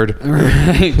suck, nerd.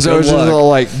 Right. So it's just a little,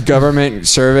 like, government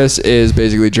service is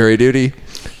basically jury duty.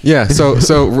 Yeah, so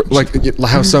like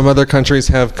how some other countries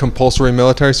have compulsory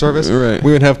military service, Right.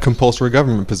 we would have compulsory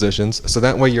government positions. So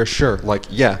that way you're sure, like,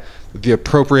 yeah, the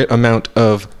appropriate amount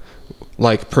of,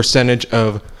 like, percentage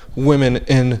of women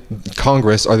in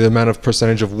Congress are the amount of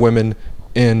percentage of women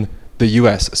in the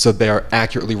U.S. So they are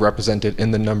accurately represented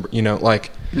in the number, you know, like,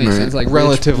 Makes sense. Like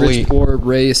relatively rich, poor,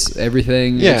 race,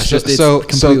 everything. yeah. It's just, it's So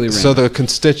completely so random. the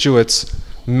constituents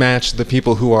match the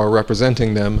people who are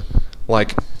representing them,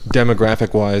 like,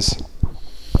 demographic wise.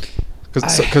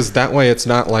 Because that way it's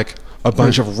not like a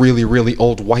bunch of really, really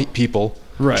old white people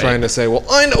Right. trying to say, well,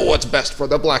 I know what's best for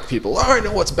the black people, or I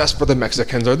know what's best for the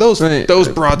Mexicans, or those Right.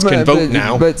 broads can vote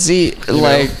now. But see,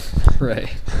 like, Right.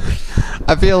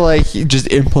 I feel like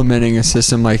just implementing a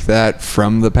system like that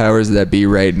from the powers that be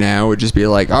right now would just be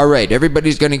like, all right,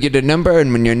 everybody's gonna get a number,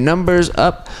 and when your number's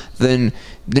up, then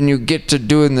you get to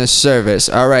doing this service.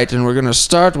 All right, and we're gonna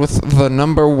start with the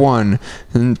number 1,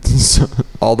 and so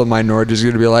all the minorities are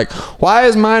gonna be like, why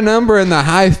is my number in the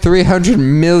high 300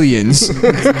 millions? And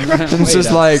it's Wait just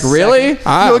a like, really?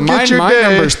 You'll get My your day.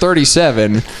 number's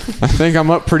 37. I think I'm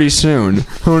up pretty soon.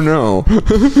 Oh no.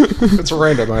 It's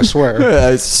random, I swear. Yeah,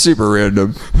 it's super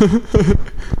random.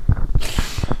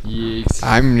 Yeeks.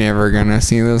 I'm never gonna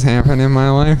see this happen in my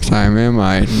lifetime, am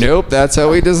I? Nope, that's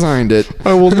how we designed it.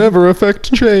 I will never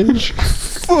affect change.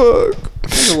 Fuck.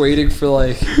 Just waiting for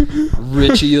like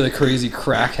Richie, the crazy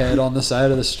crackhead on the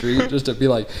side of the street, just to be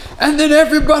like, and then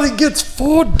everybody gets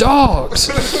 4 dogs.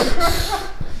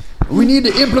 We need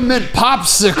to implement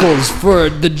popsicles for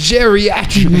the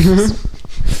geriatrics.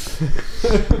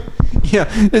 Yeah,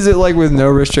 is it like with no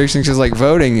restrictions? Because like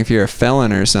voting, if you're a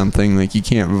felon or something, like you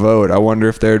can't vote. I wonder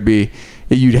if there'd be,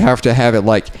 you'd have to have it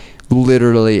like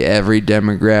literally every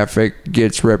demographic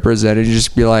gets represented. You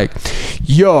just be like,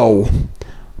 yo,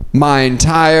 my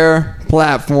entire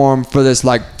platform for this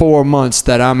like 4 months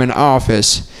that I'm in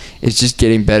office is just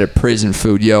getting better prison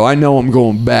food. Yo, I know I'm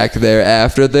going back there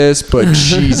after this, but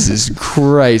Jesus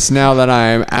Christ, now that I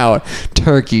am out,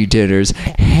 turkey dinners,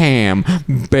 ham,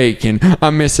 bacon, I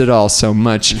miss it all so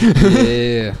much.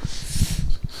 Yeah.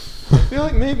 I feel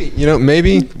like maybe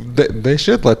they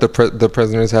should let the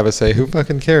prisoners have a say. Who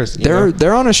fucking cares? you know?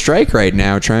 They're on a strike right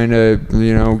now, trying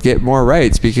to get more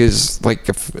rights because like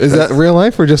Is that real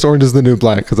life or just Orange is the New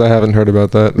Black? Because I haven't heard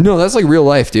about that. no, that's like real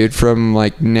life, dude. From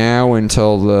like now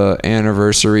until the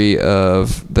anniversary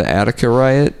of the Attica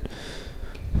riot.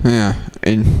 Yeah,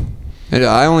 and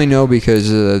I only know because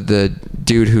the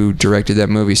dude who directed that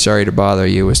movie, Sorry to Bother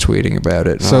You, was tweeting about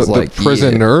it. And I So was the like,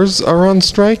 prisoners are on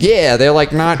strike? yeah, they're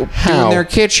like not How? in their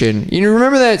kitchen. You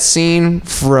remember that scene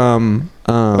from?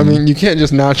 I mean, you can't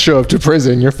just not show up to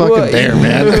prison. You're fucking Well, there,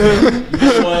 man.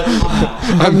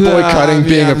 I'm boycotting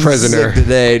being a I'm prisoner. sick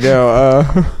today. No,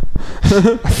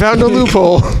 I found a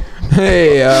loophole.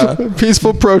 hey,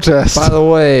 Peaceful protest. by the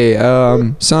way,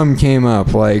 some came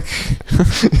up like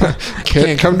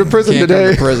Can't come to prison can't today.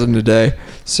 Come to prison today.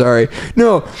 Sorry.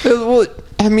 No. Well,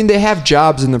 I mean, they have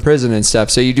jobs in the prison and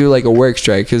stuff, so you do like a work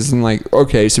strike because I'm like,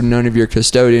 okay, so none of your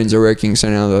custodians are working, so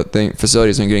now the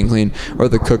facilities aren't getting clean, or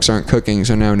the cooks aren't cooking,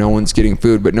 so now no one's getting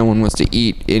food, but no one wants to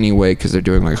eat anyway because they're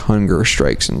doing like hunger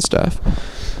strikes and stuff.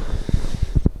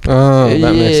 Oh,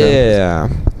 that makes sense. Yeah.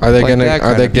 Are they Like that are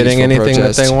kind they of getting peaceful anything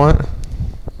protest. that they want?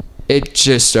 It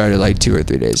just started like 2 or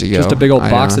 3 days ago. Just a big old I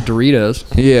box don't of Doritos.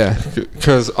 Yeah,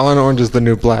 Because on Orange is the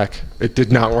New Black, it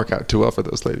did not work out too well for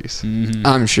those ladies.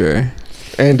 I'm sure.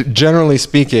 And generally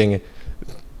speaking,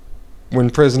 when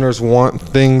prisoners want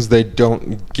things, they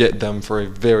don't get them for a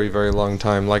very, very long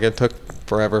time. Like it took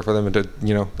forever for them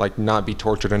to, like not be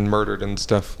tortured and murdered and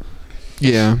stuff.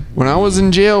 Yeah. When I was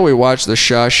in jail, we watched The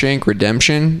Shawshank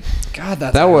Redemption. God,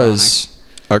 that's That was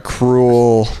a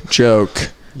cruel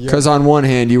joke. Because on one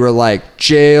hand, you were like,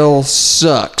 jail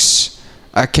sucks.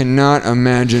 I cannot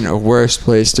imagine a worse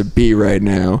place to be right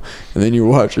now. And then you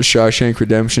watch The Shawshank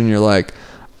Redemption, you're like,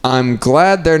 I'm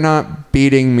glad they're not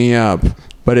beating me up,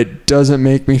 but it doesn't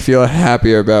make me feel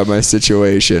happier about my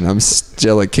situation. I'm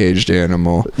still a caged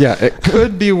animal. Yeah, it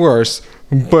could be worse,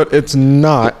 but it's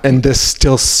not, and this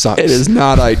still sucks. It is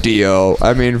not ideal.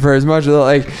 I mean, for as much as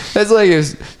like, it's like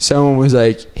if someone was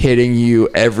like hitting you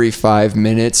every 5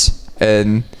 minutes,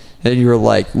 and then you were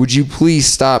like, "Would you please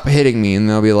stop hitting me?" And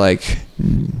they'll be like,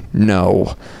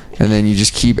 "No," and then you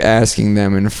just keep asking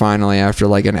them, and finally, after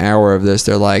like an hour of this,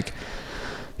 they're like,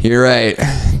 "You're right.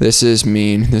 This is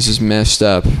mean. This is messed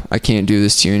up. I can't do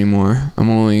this to you anymore. I'm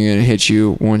only gonna hit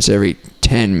you once every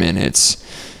 10 minutes."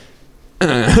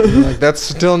 Like, that's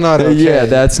still not okay. Yeah,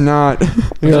 that's not.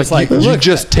 You're Just like, you look,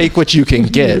 just take what you can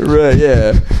get. Right,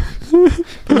 yeah.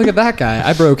 But look at that guy.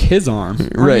 I broke his arm.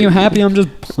 Aren't Right. you happy I'm just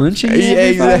punching you Yeah,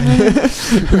 every 5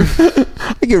 minutes? exactly.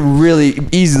 I could really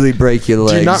easily break your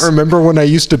legs. Do you not remember when I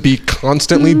used to be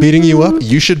constantly beating you up?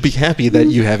 You should be happy that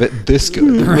you have it this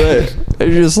good. Right.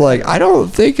 It's just like, I don't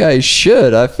think I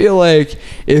should. I feel like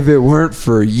if it weren't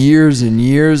for years and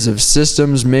years of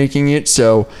systems making it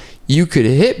so you could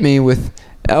hit me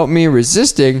without me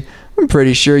resisting, I'm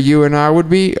pretty sure you and I would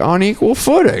be on equal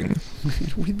footing.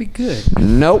 We'd be good.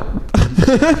 Nope.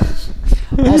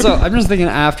 Also, I'm just thinking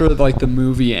after like the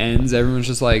movie ends, everyone's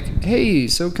just like, "Hey,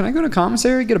 so can I go to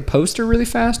commissary, get a poster really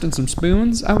fast and some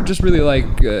spoons?" I would just really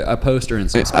like a poster and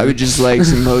some spoons. I would just like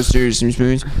some posters, some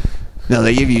spoons. No,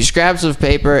 they give you scraps of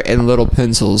paper and little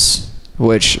pencils,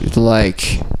 which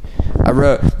like I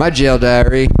wrote my jail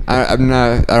diary. I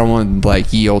don't want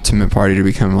like Ye Ultimate Party to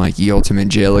become like Ye Ultimate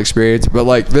Jail Experience, but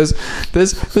like this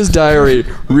diary,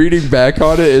 reading back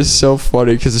on it is so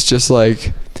funny because it's just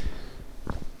like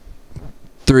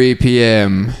 3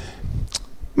 p.m.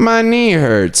 My knee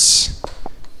hurts.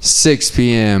 6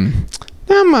 p.m.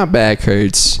 Now my back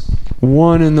hurts.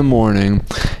 1 in the morning.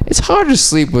 It's hard to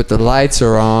sleep with the lights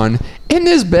are on, and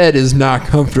this bed is not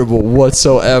comfortable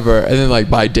whatsoever. And then like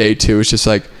by day 2, it's just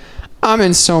like, I'm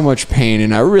in so much pain,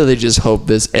 and I really just hope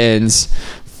this ends.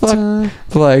 Fuck,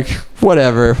 like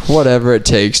whatever it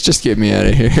takes, just get me out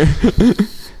of here.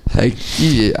 Like,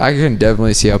 yeah, I can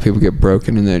definitely see how people get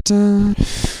broken in there.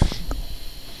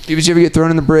 Did you ever get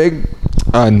thrown in the brig?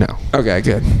 No. Okay,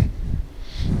 good.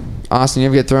 Austin, you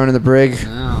ever get thrown in the brig?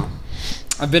 No.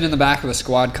 I've been in the back of a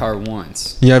squad car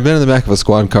once. Yeah, I've been in the back of a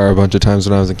squad car a bunch of times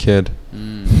when I was a kid.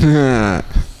 Hanging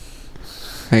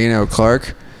out with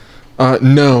Clark?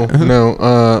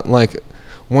 No. Like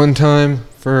one time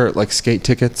for like skate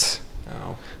tickets.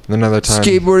 Oh. And another time.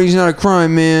 Skateboarding's not a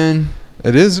crime, man.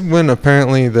 It is when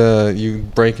apparently you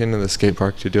break into the skate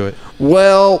park to do it.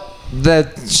 Well,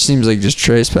 that seems like just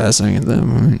trespassing at that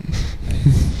point.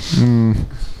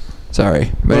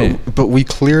 Sorry. But we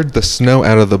cleared the snow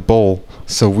out of the bowl,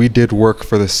 so we did work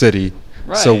for the city.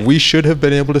 Right. So we should have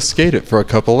been able to skate it for a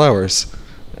couple hours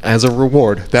as a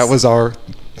reward. That was our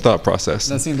thought process.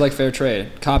 That seems like fair trade.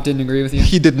 Cop didn't agree with you?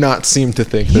 He did not seem to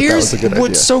think that Here's was a good idea.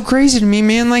 what's so crazy to me,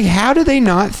 man. Like, how do they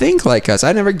not think like us?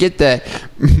 I never get that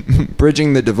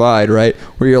bridging the divide, right?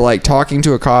 Where you're like talking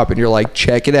to a cop and you're like,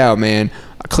 check it out, man.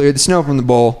 I cleared the snow from the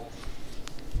bowl.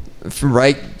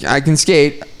 Right? I can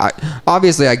skate.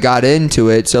 Obviously, I got into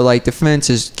it. So, like, the fence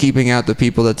is keeping out the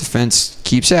people that the fence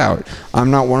keeps out.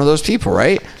 I'm not one of those people,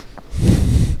 right?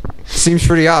 Seems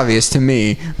pretty obvious to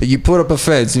me that you put up a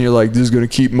fence and you're like, this is going to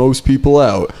keep most people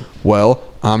out. Well,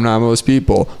 I'm not most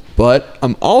people. But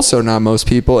I'm also not most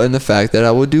people in the fact that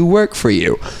I will do work for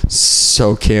you.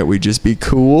 So can't we just be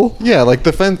cool? Yeah, like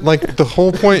the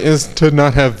whole point is to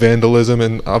not have vandalism,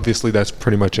 and obviously that's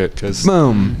pretty much it, because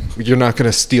Boom. you're not going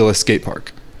to steal a skate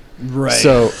park. Right.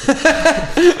 So,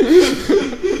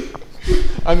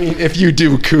 I mean, if you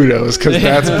do, kudos, because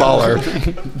that's baller.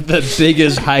 The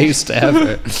biggest heist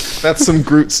ever. That's some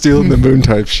Groot stealing the moon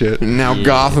type shit. Now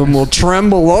Gotham will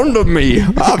tremble under me.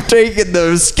 I've taken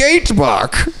the skate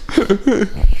park.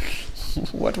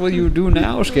 What will you do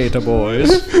now, skater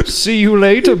boys? See you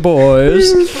later,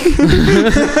 boys.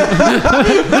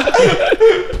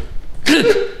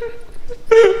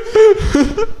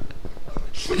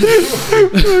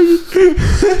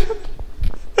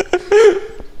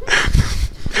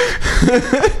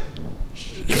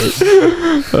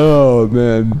 Oh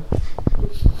man.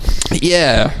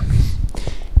 Yeah.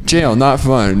 Jail, not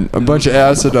fun. A bunch of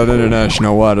acid on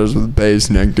international waters with base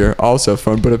nectar. Also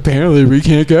fun, but apparently we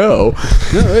can't go.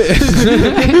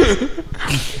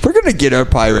 We're gonna get our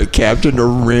pirate captain to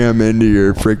ram into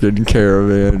your freaking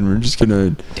caravan. We're just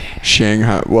gonna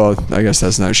Shanghai. Well, I guess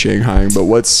that's not Shanghaiing, but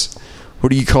what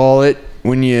do you call it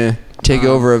when you take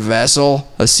over a vessel,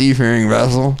 a seafaring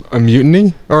vessel? A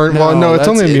mutiny? Or no, it's that's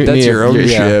only a mutiny. That's your if own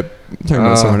you're- yeah. ship. I'm talking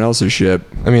about someone else's ship.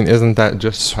 I mean, isn't that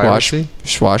just piracy?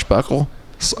 Swashbuckle.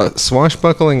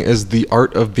 Swashbuckling is the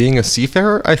art of being a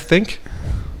seafarer, I think.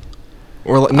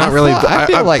 Or not really. I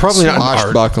feel like probably not an art.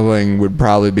 swashbuckling would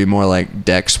probably be more like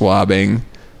deck swabbing.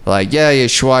 Like, yeah, you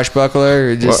swashbuckler.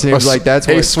 It just seems like that's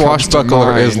what a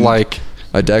swashbuckler is like.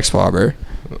 A deck swabber.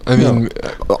 I mean,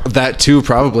 that too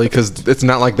probably, because it's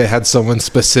not like they had someone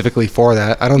specifically for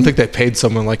that. I don't think they paid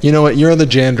someone like, you know what, you're the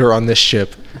janitor on this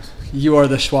ship. You are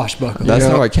the swashbuckler. That's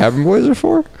not what cabin boys are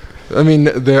for. I mean,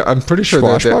 I'm pretty sure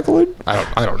they're Swashbuckling?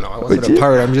 I don't know. I wasn't a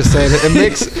pirate. I'm just saying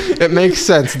it makes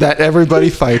sense that everybody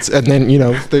fights, and then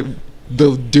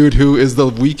the dude who is the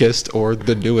weakest or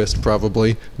the newest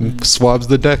probably swabs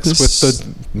the decks with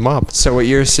the mop. So what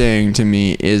you're saying to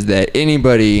me is that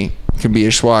anybody can be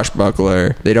a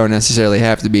swashbuckler. They don't necessarily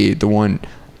have to be the one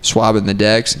swabbing the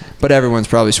decks, but everyone's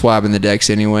probably swabbing the decks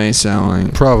anyway, so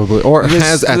like, Probably. Or this-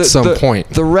 has at some point.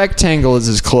 The rectangle is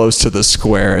as close to the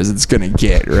square as it's gonna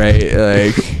get, right?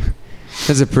 Like,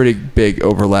 there's a pretty big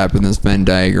overlap in this Venn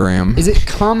diagram. Is it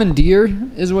commandeer?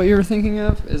 Is what you were thinking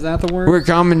of? Is that the word? We're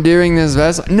commandeering this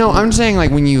vessel. No, I'm saying like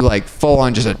when you like full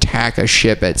on just attack a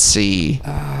ship at sea.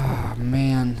 Oh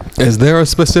man, Is there a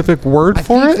specific word I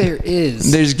for think it? there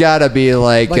is. There's gotta be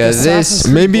like, Like this, Assassin's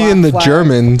Creed Maybe in the Black Flag.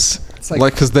 Germans, It's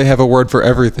like, because they have a word for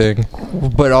everything.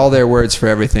 but all their words for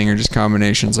everything are just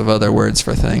combinations of other words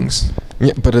for things.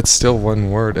 Yeah, but it's still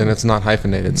one word, and it's not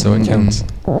hyphenated, so it counts.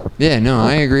 Yeah, no,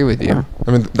 I agree with you.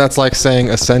 I mean, that's like saying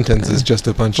a sentence is just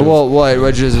a bunch of... Well,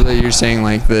 what you're saying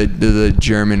like the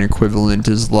German equivalent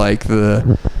is like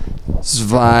the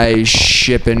Zwei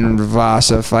Schippen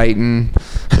Wasser fighting.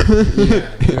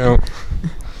 you know,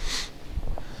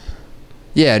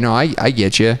 Yeah, no, I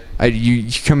get you.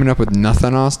 You coming up with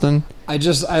nothing, Austin?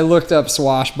 I looked up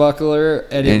swashbuckler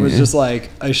and it And- was just like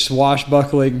a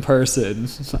swashbuckling person.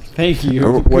 Thank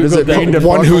you. What does it Googled mean that. to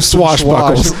One buckle who some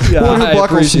swashbuckles. swash? Yeah, One who I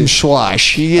buckles some appreciate-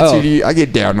 swash. I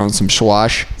get down on some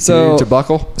swash. So- You to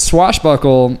buckle.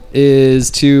 Swashbuckle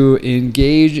is to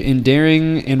engage in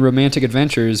daring and romantic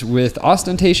adventures with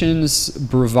ostentatious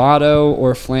bravado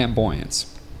or flamboyance.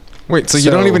 wait, so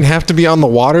you don't even have to be on the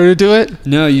water to do it?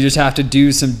 No, you just have to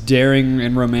do some daring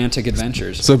and romantic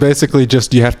adventures. So basically,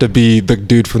 just you have to be the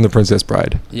dude from The Princess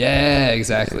Bride. Yeah,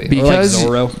 exactly. Because or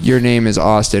like Zorro. your name is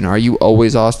Austin, are you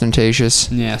always ostentatious?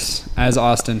 Yes, as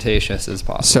ostentatious as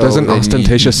possible. So Doesn't then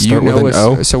ostentatious start with know an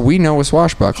a- O? So we know a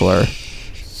swashbuckler.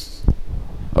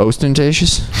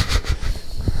 Ostentatious?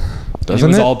 And Doesn't it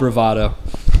was it? all bravado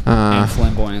and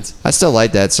flamboyance. I still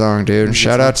like that song, dude.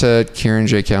 Shout out to Kieran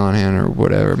J. Callahan or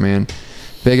whatever, man.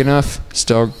 Big Enough,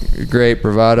 still great.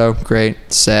 Bravado, great.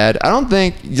 Sad. I don't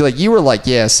think like you were like,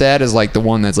 yeah, Sad is like the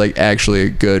one that's like actually a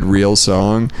good real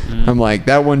song. I'm like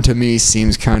that one to me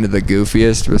seems kind of the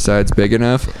goofiest besides Big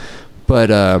Enough, but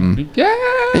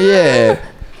yeah.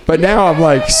 But now I'm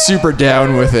like super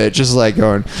down with it, just like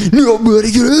going,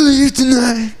 nobody gonna leave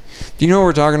tonight. Do you know what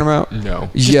we're talking about? No.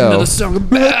 Yo, song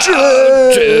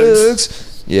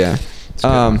drugs. Yeah.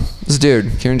 This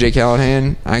dude, Kieran J.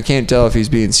 Callahan, I can't tell if he's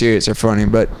being serious or funny,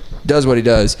 but does what he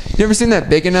does. You ever seen that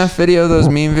Big Enough video, those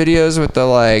meme videos with the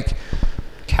like,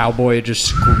 Cowboy just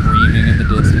screaming in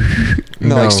the distance.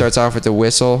 no, No. like starts off with the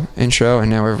whistle intro, and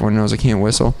now everyone knows I can't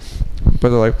whistle, but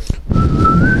they're like,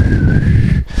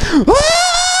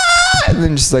 "Ah!" and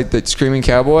then just like the screaming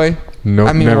cowboy. Nope,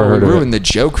 I mean, never well, heard we of it. ruined the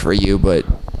joke for you, but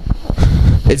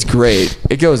it's great.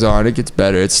 It goes on. It gets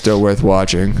better. It's still worth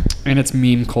watching. And it's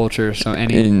meme culture, so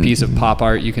any And- piece of pop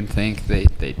art you can think, they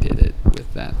did it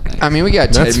with that thing. I mean, we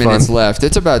got 10 That's minutes fun. left.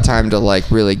 It's about time to like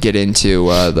really get into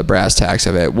the brass tacks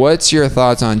of it. What's your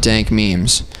thoughts on dank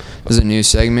memes? There's a new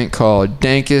segment called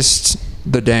Dankest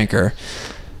the Danker.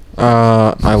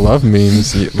 I love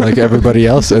memes, like everybody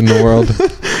else in the world.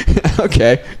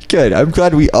 Okay, good. I'm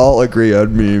glad we all agree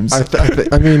on memes.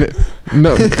 I mean,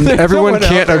 no, everyone someone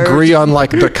can't out there agree on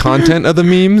like the content of the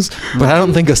memes, but I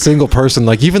don't think a single person,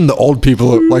 like even the old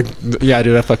people, are like, yeah,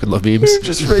 dude, I fucking love memes.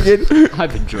 just freaking.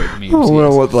 I've enjoyed memes. I want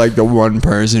yes. to with like the one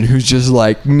person who's just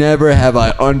like, never have I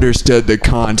understood the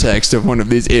context of one of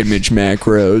these image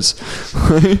macros.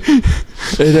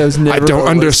 It has never I don't elicited-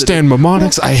 understand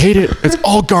mnemonics. I hate it. It's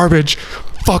all garbage.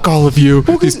 Fuck all of you.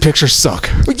 These pictures suck.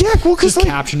 Well, yeah, well, because Just like,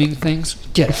 captioning things.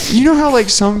 Get it. you know how like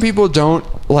some people don't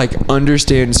like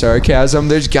understand sarcasm.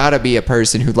 There's got to be a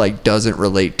person who like doesn't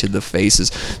relate to the faces.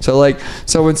 So like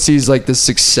someone sees like the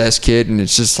success kid and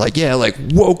it's just like, yeah, like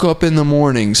woke up in the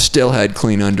morning, still had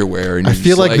clean underwear. And I you're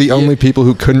feel just like the yeah. only people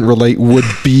who couldn't relate would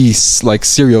be like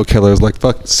serial killers, like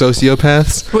fuck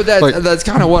sociopaths. But Like, that's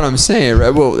kind of what I'm saying, right?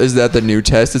 Well, is that the new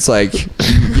test? It's like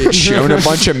you get shown a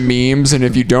bunch of memes, and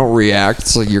if you don't react,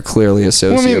 it's like you're clearly a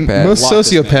sociopath. well, I mean, most Lock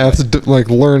this man sociopaths like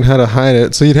learn how to hide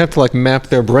it, so you'd have to like map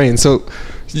their brain. So,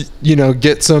 you know,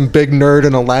 get some big nerd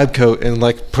in a lab coat and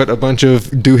like put a bunch of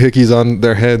doohickeys on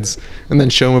their heads, and then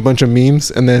show them a bunch of memes,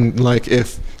 and then like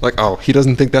if like oh he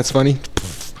doesn't think that's funny,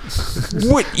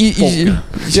 What?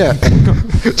 yeah,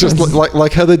 just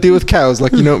like how they do with cows,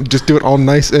 like you know, just do it all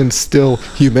nice and still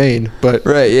humane, but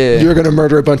Right, yeah. you're gonna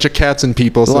murder a bunch of cats and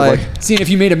people, so like See, if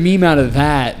you made a meme out of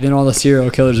that, then all the serial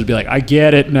killers would be like, I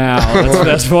get it now.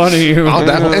 That's funny. oh,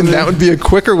 that would be a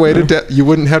quicker way to you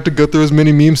wouldn't have to go through as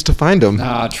many memes to find them.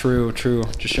 Ah, true.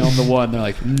 Just show them the one. They're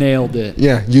like, nailed it.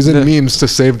 Yeah, using memes to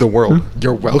save the world.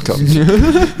 You're welcome.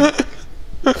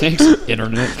 Thanks,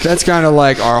 internet. That's kind of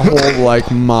like our whole like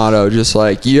motto, just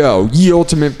like yo, ye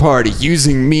ultimate party,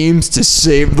 using memes to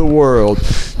save the world.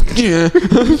 Yeah.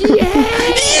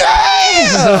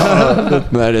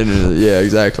 That ended, yeah,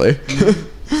 exactly.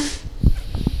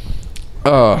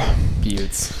 Oh,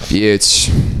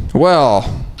 Buttes.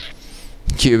 Well,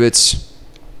 Cubits,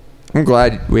 I'm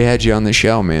glad we had you on the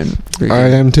show, man. I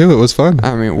am too. It was fun.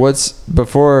 I mean,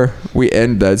 before we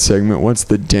end that segment, what's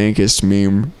the dankest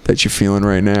meme that you're feeling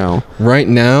right now? Right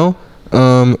now,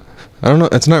 I don't know.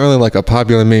 It's not really like a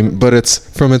popular meme, but it's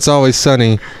from It's Always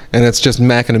Sunny, and it's just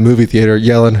Mac in a movie theater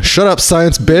yelling, "Shut up,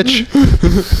 science, bitch!"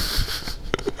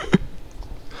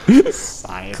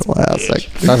 Science. Classic.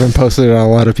 I've been posting it on a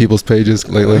lot of people's pages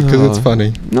lately because it's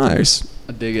funny. Nice.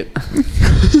 I dig it.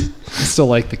 I still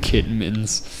like the kitten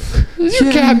mittens. Is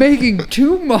your cat making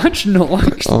too much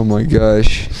noise? Oh my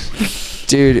gosh.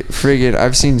 Dude, friggin',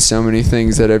 I've seen so many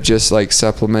things that have just like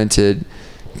supplemented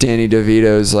Danny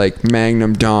DeVito's like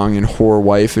Magnum Dong and whore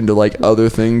wife into like other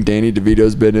thing. Danny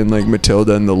DeVito's been in like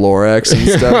Matilda and the Lorax and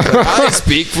stuff. Like, I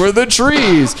speak for the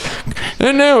trees.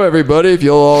 And now everybody, if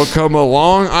you'll all come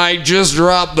along, I just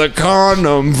dropped the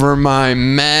condom for my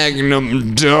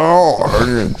Magnum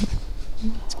Dong.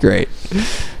 It's great.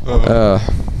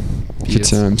 Good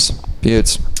times.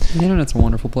 Buttes. The internet's a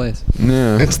wonderful place.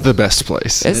 Yeah. It's the best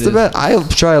place. It's It the is. best. I'll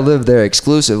try to live there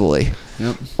exclusively.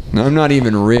 Yep. I'm not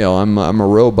even real. I'm a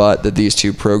robot that these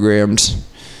two programmed.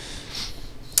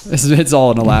 It's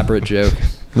all an elaborate joke.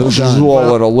 This is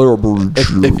all in a little.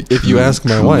 If you ask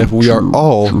my wife, we are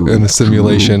all in the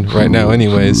simulation right now,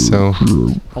 anyways. So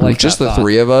I like just that the thought.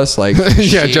 three of us, like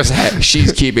Yeah,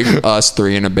 she's keeping us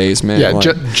three in a basement. yeah,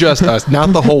 like, just us,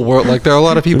 not the whole world. Like there are a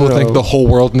lot of people who think the whole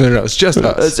world. No, it's just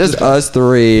us. it's just us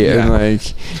three, and Yeah. like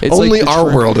it's Only like the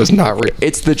our world is not real.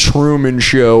 It's the Truman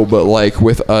Show, but like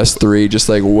with us three, just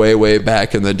like way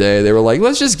back in the day. They were like,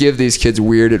 let's just give these kids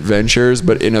weird adventures,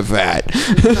 but in a vat.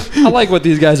 I like what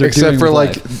these guys are doing. Except for with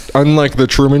like, life. unlike the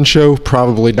Truman Show,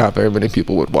 probably not very many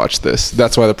people would watch this.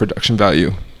 That's why the production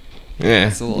value. Yeah.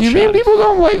 It's a little shoddy. people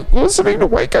don't like listening to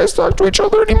white guys talk to each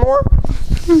other anymore?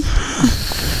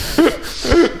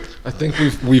 I think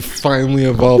we've finally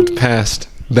evolved past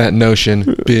that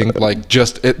notion being like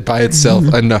just it by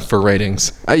itself enough for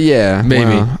ratings. Yeah, Maybe.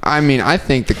 well, I mean, I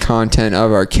think the content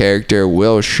of our character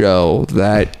will show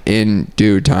that in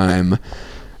due time.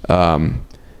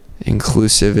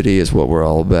 Inclusivity is what we're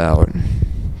all about.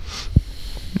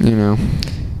 You know?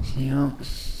 Yeah.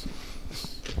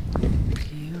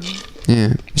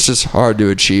 Yeah. It's just hard to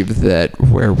achieve that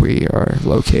where we are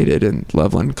located in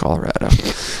Loveland, Colorado.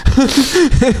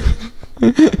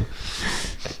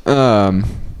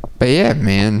 But yeah,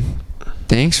 man.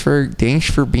 Thanks for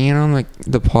being on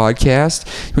the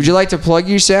podcast. Would you like to plug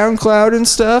your SoundCloud and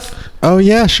stuff? Oh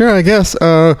yeah, sure. I guess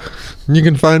you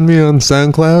can find me on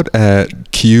SoundCloud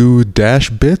at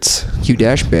Q-Bits,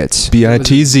 Q-Bits.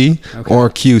 B-I-T-Z, Okay. or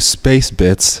Q space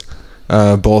bits.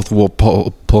 Both will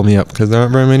pull me up because there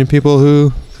aren't very many people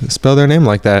who spell their name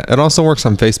like that. It also works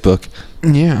on Facebook.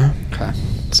 Yeah. Okay.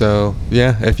 So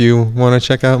yeah, if you want to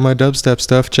check out my dubstep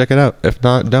stuff, check it out. If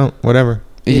not, don't. Whatever.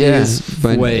 It Yeah, is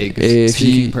but vague, if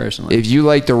speaking you personally. if you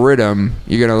like the rhythm,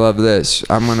 you're gonna love this.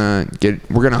 We're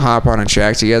gonna hop on a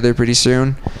track together pretty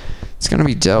soon. It's gonna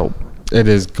be dope. It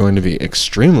is going to be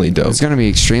extremely dope. It's gonna be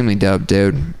extremely dope,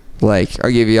 dude. Like,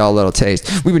 I'll give you all a little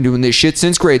taste. We've been doing this shit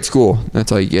since grade school.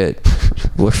 That's all you get.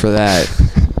 Look for that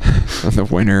in the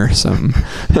winter or something.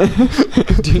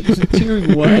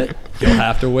 Doing what? You'll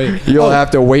have to wait. You'll have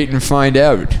to wait and find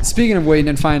out. Speaking of waiting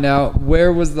and find out,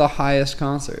 where was the highest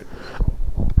concert?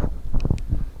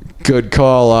 Good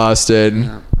call, Austin.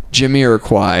 Yeah.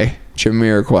 Jamiroquai.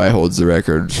 Jamiroquai holds the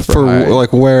record For high.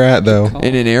 like where at though?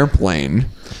 In an airplane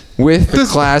with the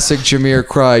classic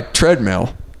Jamiroquai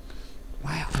treadmill.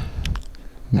 Wow.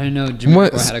 I didn't know Jamiroquai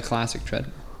What- had a classic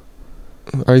treadmill.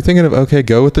 Are you thinking of OK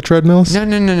Go with the treadmills? No.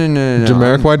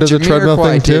 Jamiroquai does a treadmill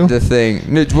Jamiroquai thing, too? Did the thing.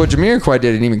 No, well, Jamiroquai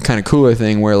did an even kind of cooler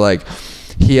thing where like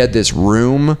he had this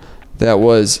room that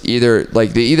was either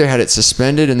like they either had it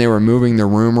suspended and they were moving the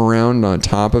room around on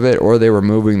top of it, or they were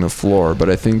moving the floor. But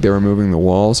I think they were moving the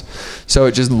walls, so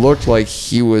it just looked like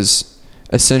he was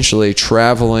essentially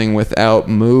traveling without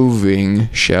moving.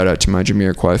 Shout out to my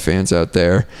Jamiroquai fans out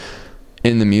there.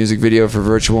 In the music video for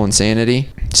Virtual Insanity.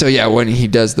 So yeah, when he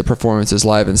does the performances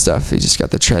live and stuff, he just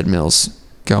got the treadmills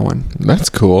going. That's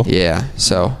cool. Yeah,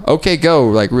 so OK Go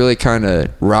like really kind of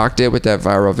rocked it with that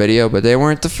viral video, but they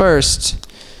weren't the first.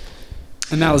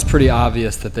 And that was pretty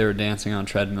obvious that they were dancing on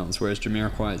treadmills, whereas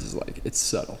Jamiroquai's is like, it's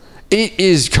subtle. It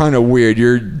is kind of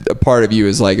weird. A part of you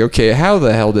is like, okay, how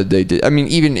the hell did they do? I mean,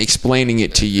 even explaining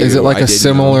it to you. Is it like I a didn't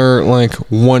similar like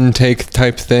one take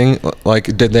type thing?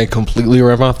 Like did they completely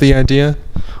rev off the idea?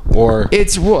 or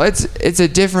It's a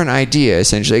different idea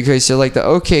essentially. Okay, so like the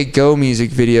OK Go music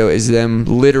video is them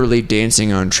literally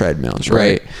dancing on treadmills,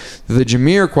 right? The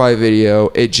Jamiroquai video,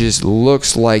 it just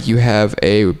looks like you have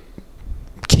a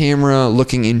camera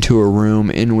looking into a room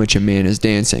in which a man is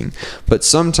dancing, but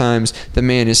sometimes the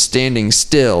man is standing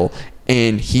still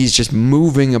and he's just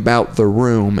moving about the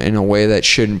room in a way that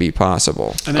shouldn't be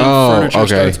possible. And then furniture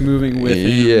starts moving with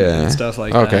him and stuff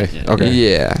like that.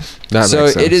 Yeah. That So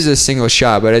makes sense. it is a single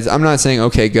shot, but I'm not saying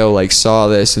OK Go like saw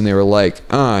this and they were like,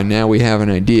 now we have an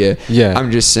idea. Yeah.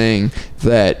 I'm just saying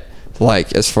that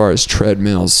like as far as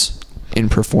treadmills in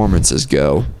performances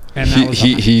go, And that was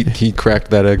he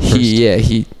cracked that egg first.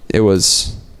 it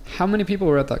was how many people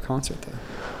were at that concert though?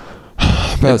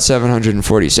 about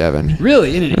 747.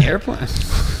 Really, in an airplane?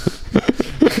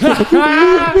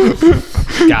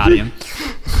 Got him.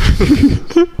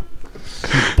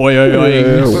 Boy,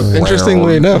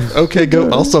 Interestingly enough, OK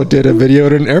Go also did a video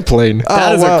in an airplane.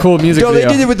 That is a cool music No, video.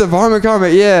 they did it with the Vomit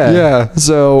Comet, yeah. Yeah.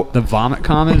 So The Vomit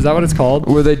Comet, is that what it's called?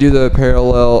 where they do the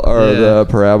parallel or Yeah. the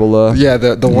parabola. Yeah,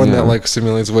 the one Yeah. that like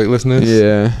simulates weightlessness.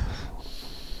 Yeah.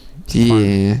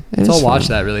 Yeah. Let's all watch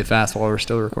that really fast while we're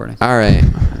still recording. All right.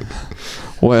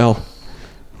 Well,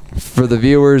 for the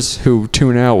viewers who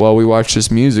tune out while we watch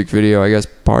this music video, I guess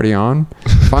party on.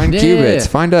 Find Yeah. Qubits.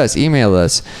 Find us. Email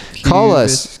us. Call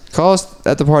us. Call us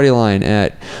at the party line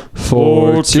at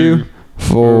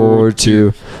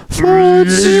 4242.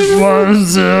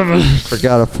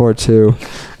 Forgot a 42.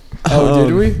 Oh,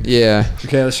 did we? Yeah.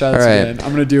 Okay, let's try this All right. again. I'm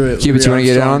gonna do it. Qubits, you want to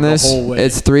get in on this?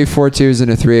 It's 3 4-2s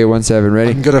and a 3817. Ready?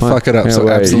 I'm gonna fuck it up, so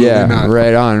right. absolutely yeah, not.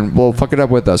 right on. Well, fuck it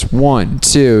up with us. 1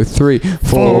 2 3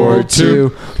 4 2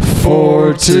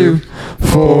 4 2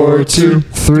 4 2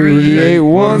 3 8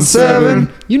 1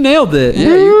 7. You nailed it.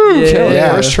 Yeah, you killed it.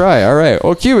 Yeah. First try. All right.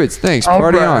 Well, Qubits, thanks.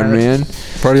 Party on, man.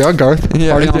 Party on, Garth.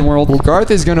 Yeah, Party on, world. Well, Garth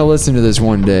is gonna listen to this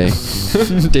one day.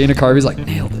 Dana Carvey's like,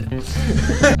 nailed it.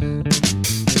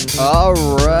 All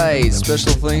right.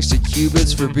 Special thanks to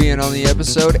Qubits for being on the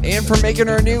episode and for making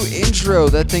our new intro.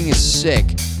 That thing is sick.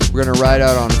 We're going to ride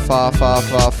out on Fa Fa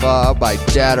Fa Fa by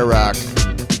Data Rock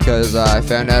because I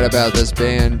found out about this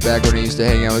band back when I used to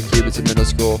hang out with Qubits in middle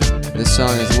school. This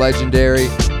song is legendary,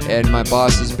 and my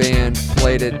boss's band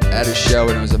played it at a show,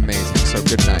 and it was amazing. So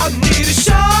good night. I need a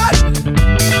shot.